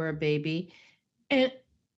and you were a baby, and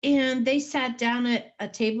they sat down at a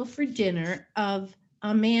table for dinner of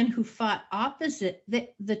a man who fought opposite,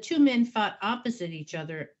 the 2 men fought opposite each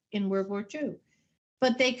other in World War II,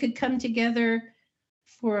 but they could come together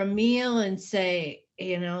for a meal and say,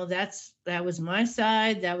 that was my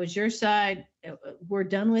side, that was your side, we're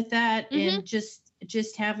done with that, and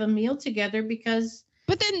just have a meal together, because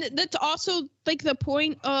But then that's also like the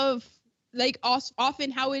point of like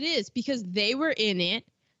often how it is, because they were in it.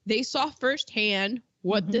 They saw firsthand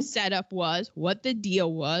what the setup was, what the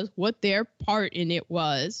deal was, what their part in it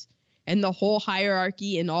was, and the whole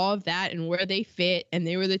hierarchy and all of that and where they fit. And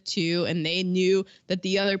they were the two, and they knew that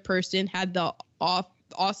the other person had the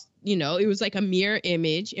it was like a mirror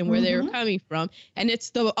image and where they were coming from. And it's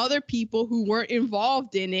the other people who weren't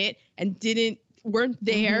involved in it and weren't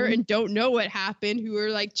there and don't know what happened who are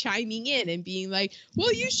like chiming in and being like,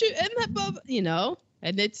 well, you should end up,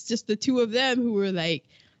 and it's just the two of them who were like,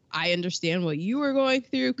 I understand what you were going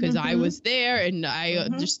through because I was there and I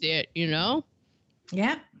understand, Yeah.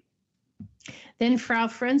 Then Frau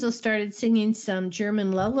Frenzel started singing some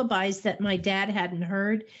German lullabies that my dad hadn't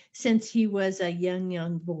heard since he was a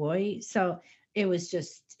young boy. So it was an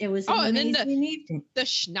amazing evening. The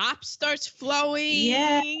schnapps starts flowing.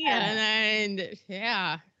 Yeah. And then,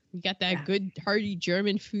 you got that good hearty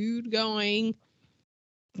German food going.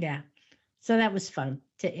 Yeah. So that was fun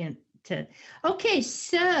Okay,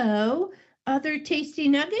 so other tasty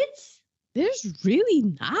nuggets? There's really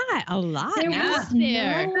not a lot. There was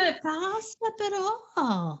there. no gossip at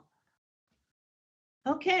all.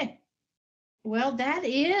 Okay. Well, that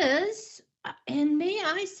is, and may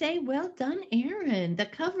I say, well done, Erin. The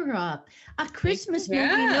cover-up, a Christmas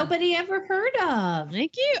movie nobody ever heard of.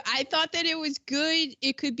 Thank you. I thought that it was good.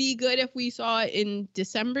 It could be good if we saw it in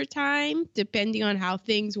December time, depending on how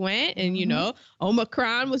things went. And,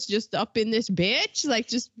 Omicron was just up in this bitch,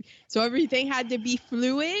 so everything had to be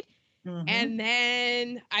fluid. And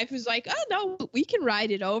then I was like, oh, no, we can ride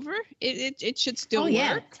it over. It should still work.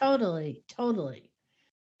 Yeah, totally.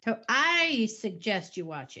 I suggest you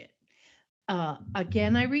watch it.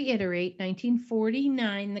 Again, I reiterate,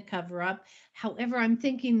 1949, the cover-up. However, I'm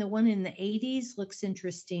thinking the one in the 80s looks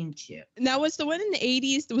interesting too. Now, was the one in the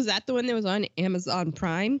 80s, was that the one that was on Amazon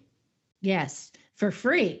Prime? Yes, for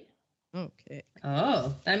free. Okay.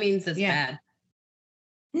 Oh, that means it's bad.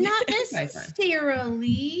 Not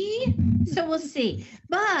necessarily. So we'll see.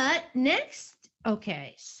 But next,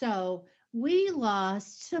 so we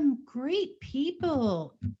lost some great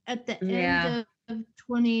people at the end of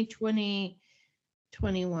 2020,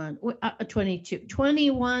 21,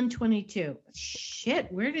 22. Shit,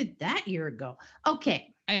 where did that year go? Okay.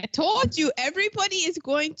 I told you, everybody is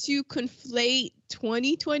going to conflate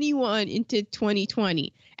 2021 into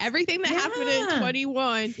 2020. Everything that happened in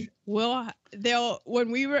 21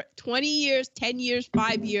 when we were 20 years, 10 years,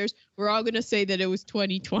 5 years, we're all going to say that it was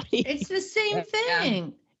 2020. It's the same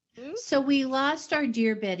thing. Yeah. So we lost our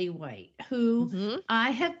dear Betty White, who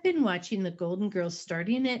I have been watching the Golden Girls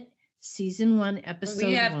starting at season 1, episode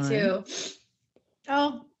 1. We have too.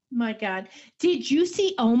 Oh my God. Did you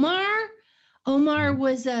see Omar? Omar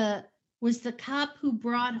was the cop who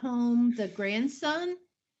brought home the grandson.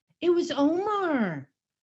 It was Omar.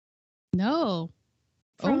 No.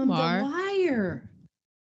 From Omar. The Wire.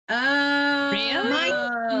 Really?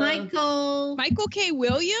 Michael K.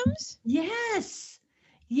 Williams? Yes.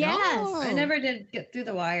 No. I never did get through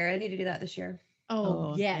The Wire. I need to do that this year.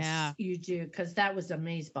 Oh yes, you do, because that was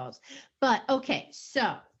amazeballs. But okay,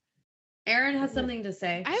 so Erin has something to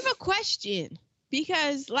say. I have a question,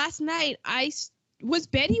 because last night was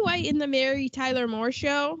Betty White in the Mary Tyler Moore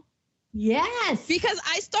Show? Yes. Because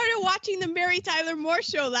I started watching the Mary Tyler Moore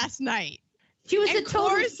Show last night. She was a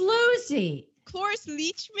total floozy. Cloris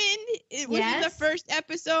Leachman was in the first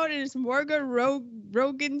episode, and it's Morgan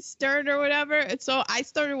Rogenstern or whatever. And so I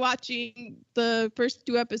started watching the first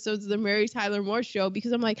 2 episodes of the Mary Tyler Moore Show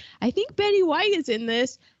because I'm like, I think Betty White is in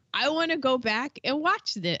this. I want to go back and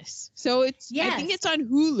watch this. So I think it's on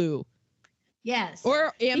Hulu. Yes.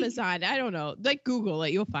 Or Amazon. I don't know. Like, Google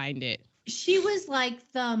it. You'll find it. She was like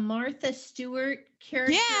the Martha Stewart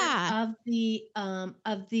character of the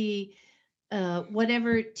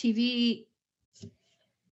whatever TV.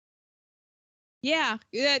 Yeah,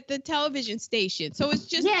 the television station. So it's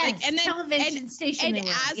just television station. And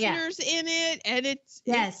Asner's in it, and it's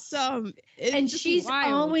and she's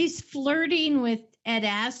wild. Always flirting with Ed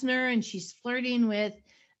Asner, and she's flirting with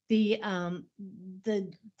the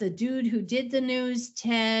dude who did the news,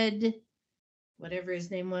 Ted, whatever his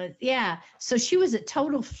name was. Yeah. So she was a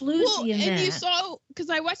total floozy in that. And you saw, because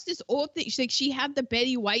I watched this old thing. She had the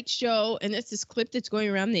Betty White show, and it's this clip that's going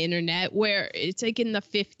around the internet where it's like in the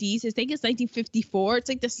 50s. I think it's 1954. It's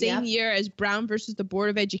like the same year as Brown versus the Board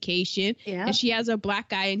of Education. Yeah. And she has a black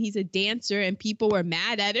guy, and he's a dancer, and people were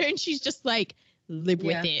mad at her, and she's just like, live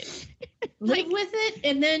with it. Live with it.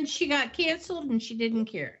 And then she got canceled, and she didn't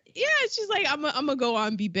care. Yeah. She's like, I'm gonna go on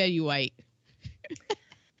and be Betty White.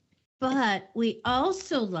 But we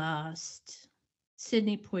also lost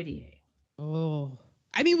Sidney Poitier. Oh.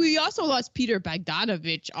 I mean, we also lost Peter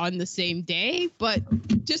Bogdanovich on the same day, but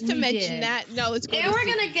just to We mention did. that, no, let's go. And to we're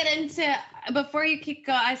Sid- gonna get into before you keep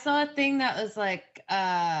going. I saw a thing that was like,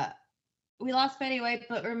 we lost Betty White,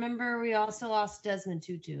 but remember we also lost Desmond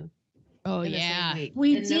Tutu. Oh in the same yeah. week.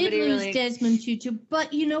 We And did nobody lose really- Desmond Tutu,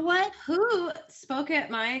 but you know what? Who spoke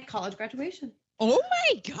at my college graduation? Oh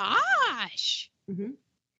my gosh. Mhm.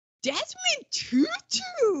 Desmond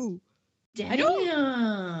Tutu. Damn. I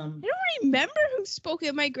don't remember who spoke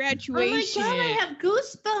at my Oh my graduation. God, I have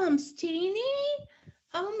goosebumps, Teeny.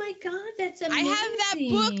 Oh my God, that's I amazing. have that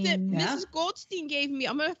book that Yeah. Mrs. Goldstein gave me.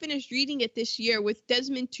 I'm gonna finish reading it this year with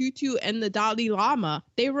Desmond Tutu and the Dalai Lama.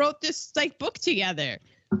 They wrote this like book together.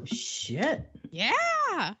 Shit.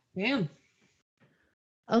 Yeah. Damn.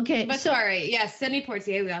 Okay, But so sorry, yes, Sidney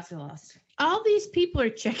Portier, we also lost. all these people are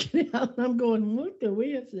checking it out. And I'm going, what do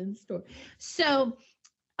we have in store? So,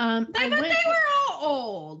 I But went. they were all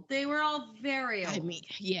old. They were all very old. I mean,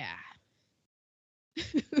 yeah.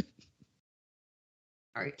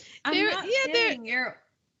 Sorry. I'm They're- not yeah, they're- kidding.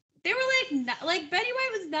 They were like Betty White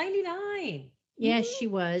was 99. Yes, she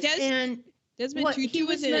was. Des- And Desmond What, Tutu he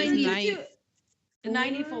was was in his 90 ninth.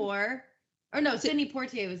 94. Or no, Sidney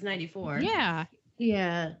Portier was 94. Yeah,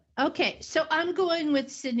 yeah. Okay, so I'm going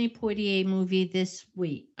with Sidney Poitier movie this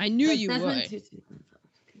week. I knew But you Desmond would. Tutu-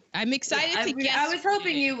 I'm excited Yeah, to guess. I was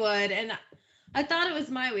hoping you would, and I thought it was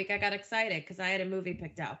my week. I got excited because I had a movie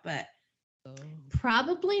picked out, but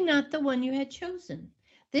Probably not the one you had chosen.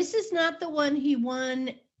 This is not the one he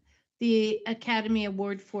won the Academy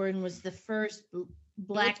Award for and was the first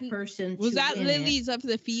black Wasn't- person. Was to that win it. Lilies of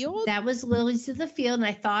the Field? That was Lilies of the Field, and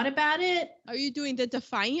I thought about it. Are you doing the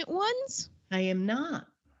Defiant ones? I am not.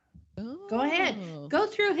 Oh. Go ahead. Go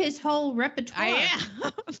through his whole repertoire. I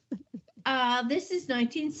am. This is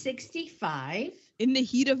 1965. In the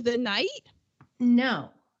Heat of the Night? No,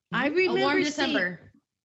 I A remember Warm seeing December.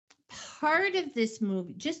 part of this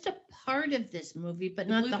movie, just a part of this movie, but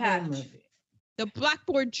The not Blue the Patch. whole movie. The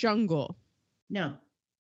Blackboard Jungle. No.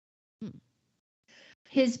 Hmm.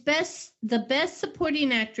 The best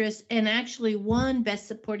supporting actress, and actually won best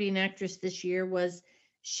supporting actress this year, was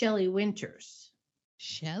Shelley Winters.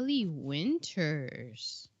 Shelley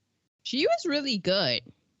Winters. She was really good.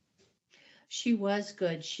 She was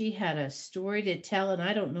good. She had a story to tell, and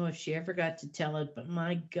I don't know if she ever got to tell it, but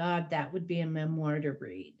my God, that would be a memoir to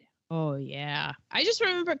read. Oh, yeah. I just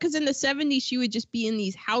remember because in the 70s, she would just be in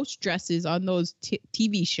these house dresses on those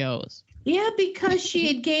TV shows. Yeah, because she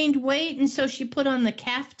had gained weight, and so she put on the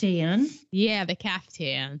caftan. Yeah, the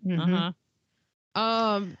caftan. Mhm.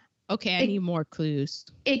 Okay, I It- need more clues.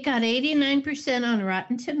 It got 89% on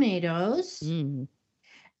Rotten Tomatoes. Mm.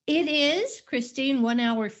 It is, Christine, 1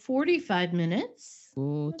 hour, 45 minutes.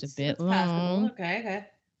 Ooh, it's a bit That's passable. long. Okay.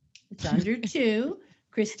 It's under 2.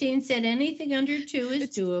 Christine said anything under 2 is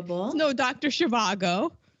doable. No Dr.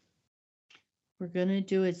 Zhivago. We're going to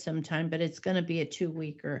do it sometime, but it's going to be a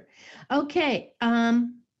 2-weeker. Okay.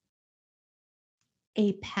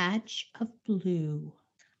 A Patch of Blue.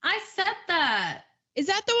 I said that. Is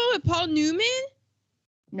that the one with Paul Newman?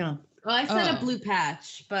 No. Well, I said Oh. a blue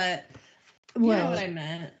patch, but you know Well, what I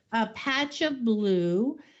meant. A Patch of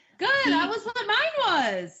Blue. Good. That was what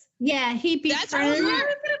mine was. Yeah, he That's That was befriends. what I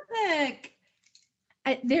was gonna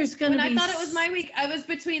pick. There's going When to be. I thought it was my week, I was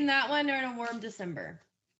between that one and a warm December.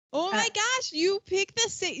 Oh my gosh, you picked the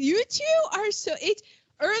same. You two are so. It's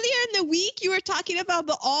earlier in the week. You were talking about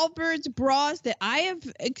the Allbirds bras that I have,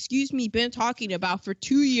 been talking about for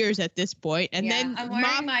 2 years at this point, and Yeah, then I'm wearing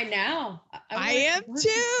Mom, mine now. I am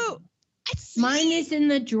too. I see. Mine is in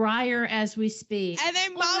the dryer as we speak. And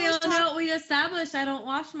then Well, Mom we was all talking. know we established I don't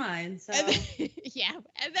wash mine, so And then, yeah,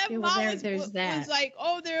 and then Yeah, well, Mom there's was that. like,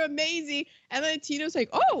 "Oh, they're amazing," and then Tina's like,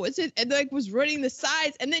 "Oh, is it?" And like was running the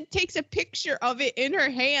sides, and then takes a picture of it in her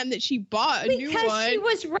hand that she bought a new Because one. she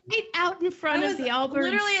was right out in front I of was the Albert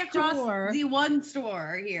literally across store. the one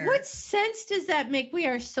store here. What sense does that make? We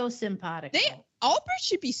are so simpatico. Allbirds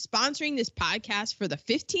should be sponsoring this podcast for the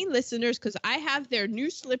 15 listeners because I have their new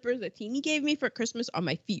slippers that Teeny gave me for Christmas on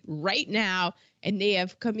my feet right now, and they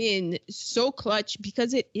have come in so clutch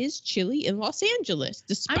because it is chilly in Los Angeles,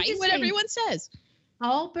 despite just what saying. everyone says.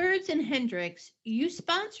 Allbirds and Hendrix, you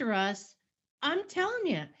sponsor us. I'm telling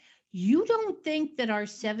you, you don't think that our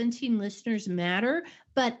 17 listeners matter,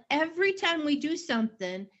 but every time we do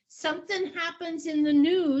something, something happens in the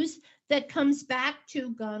news that comes back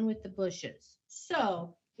to Gone with the Bushes.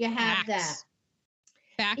 So you have that.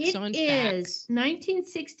 Facts It on is facts.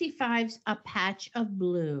 1965's A Patch of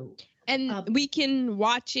Blue. And we can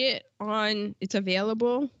watch it on, it's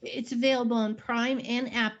available. It's available on Prime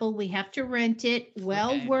and Apple. We have to rent it.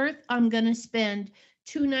 Well Okay. worth. I'm going to spend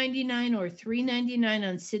 $2.99 or $3.99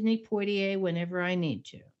 on Sidney Poitier whenever I need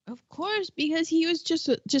to. Of course, because he was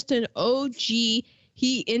just an OG.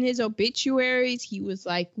 He, in his obituaries, he was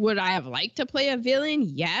like, would I have liked to play a villain?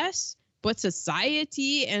 Yes. But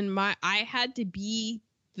society and I had to be,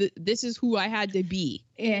 this is who I had to be.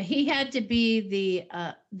 Yeah, he had to be the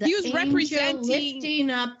he was angel representing, lifting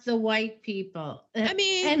up the white people. I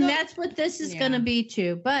mean, and that's what this is going to be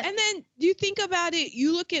too. But and then you think about it,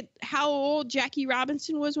 you look at how old Jackie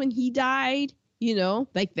Robinson was when he died, you know,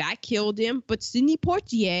 like that killed him. But Sidney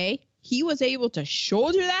Poitier, he was able to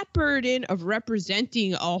shoulder that burden of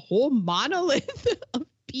representing a whole monolith of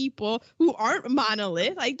people who aren't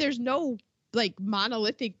monolith. Like there's no like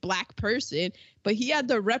monolithic black person, but he had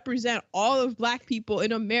to represent all of black people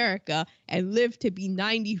in America and live to be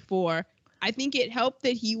 94. I think it helped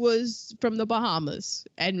that he was from the Bahamas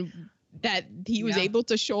and that he was able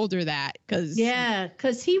to shoulder that because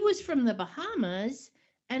he was from the Bahamas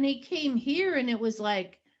and he came here and it was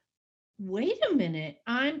like, wait a minute,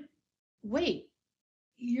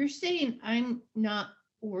 you're saying I'm not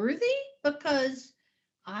worthy? Because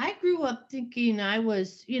I grew up thinking I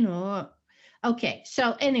was, okay.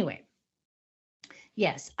 So anyway,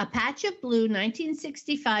 yes, A Patch of Blue,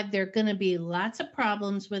 1965. There are going to be lots of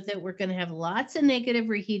problems with it. We're going to have lots of negative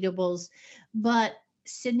reheatables, but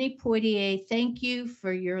Sidney Poitier, thank you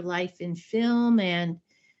for your life in film. And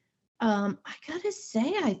I got to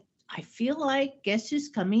say, I feel like Guess Who's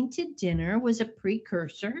Coming to Dinner was a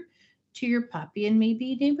precursor to your puppy and me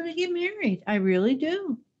being able to get married. I really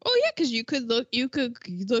do. Oh yeah, because you could look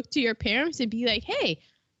to your parents and be like, hey,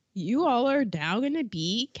 you all are now going to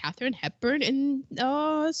be Katharine Hepburn and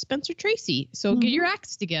Spencer Tracy. So get your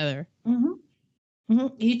acts together. Mm-hmm. Mm-hmm.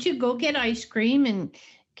 You two go get ice cream and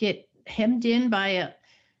get hemmed in by a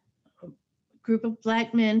group of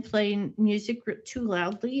black men playing music too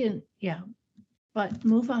loudly. And but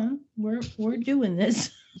move on. We're doing this.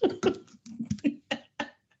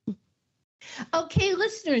 Okay,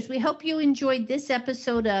 listeners, we hope you enjoyed this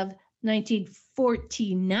episode of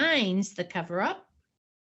 1949's The Cover Up.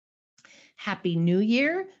 Happy New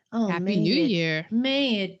Year. Oh, Happy New Year.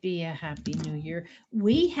 May it be a Happy New Year.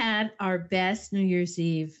 We had our best New Year's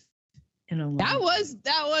Eve in a long time.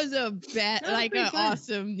 That was a an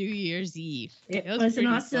awesome New Year's Eve. It was an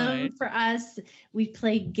awesome fun. For us. We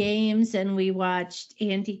played games and we watched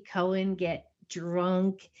Andy Cohen get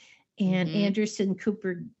drunk and Anderson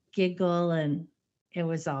Cooper giggle, and it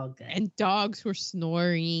was all good. And dogs were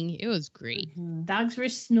snoring. It was great. Mm-hmm. Dogs were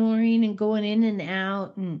snoring and going in and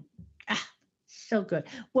out, and so good.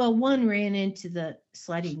 Well, one ran into the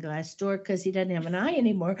sliding glass door because he doesn't have an eye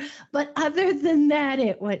anymore. But other than that,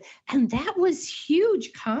 that was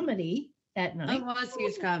huge comedy that night. It was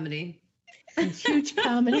huge comedy. Huge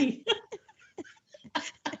comedy.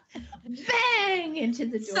 Bang into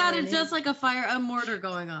the door. It sounded just like a mortar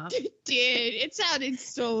going off. It did. It sounded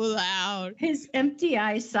so loud. His empty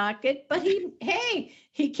eye socket, but he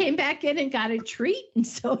came back in and got a treat, and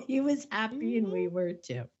so he was happy, and we were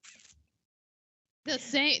too.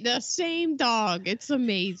 The same dog. It's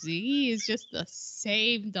amazing. He is just the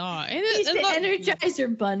same dog. And he's the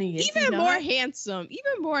Energizer Bunny. Even more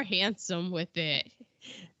handsome with it.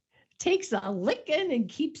 Takes a licking and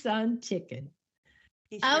keeps on ticking.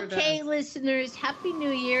 Sure okay, does. Listeners, Happy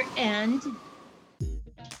New Year and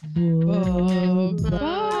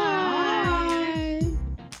bye.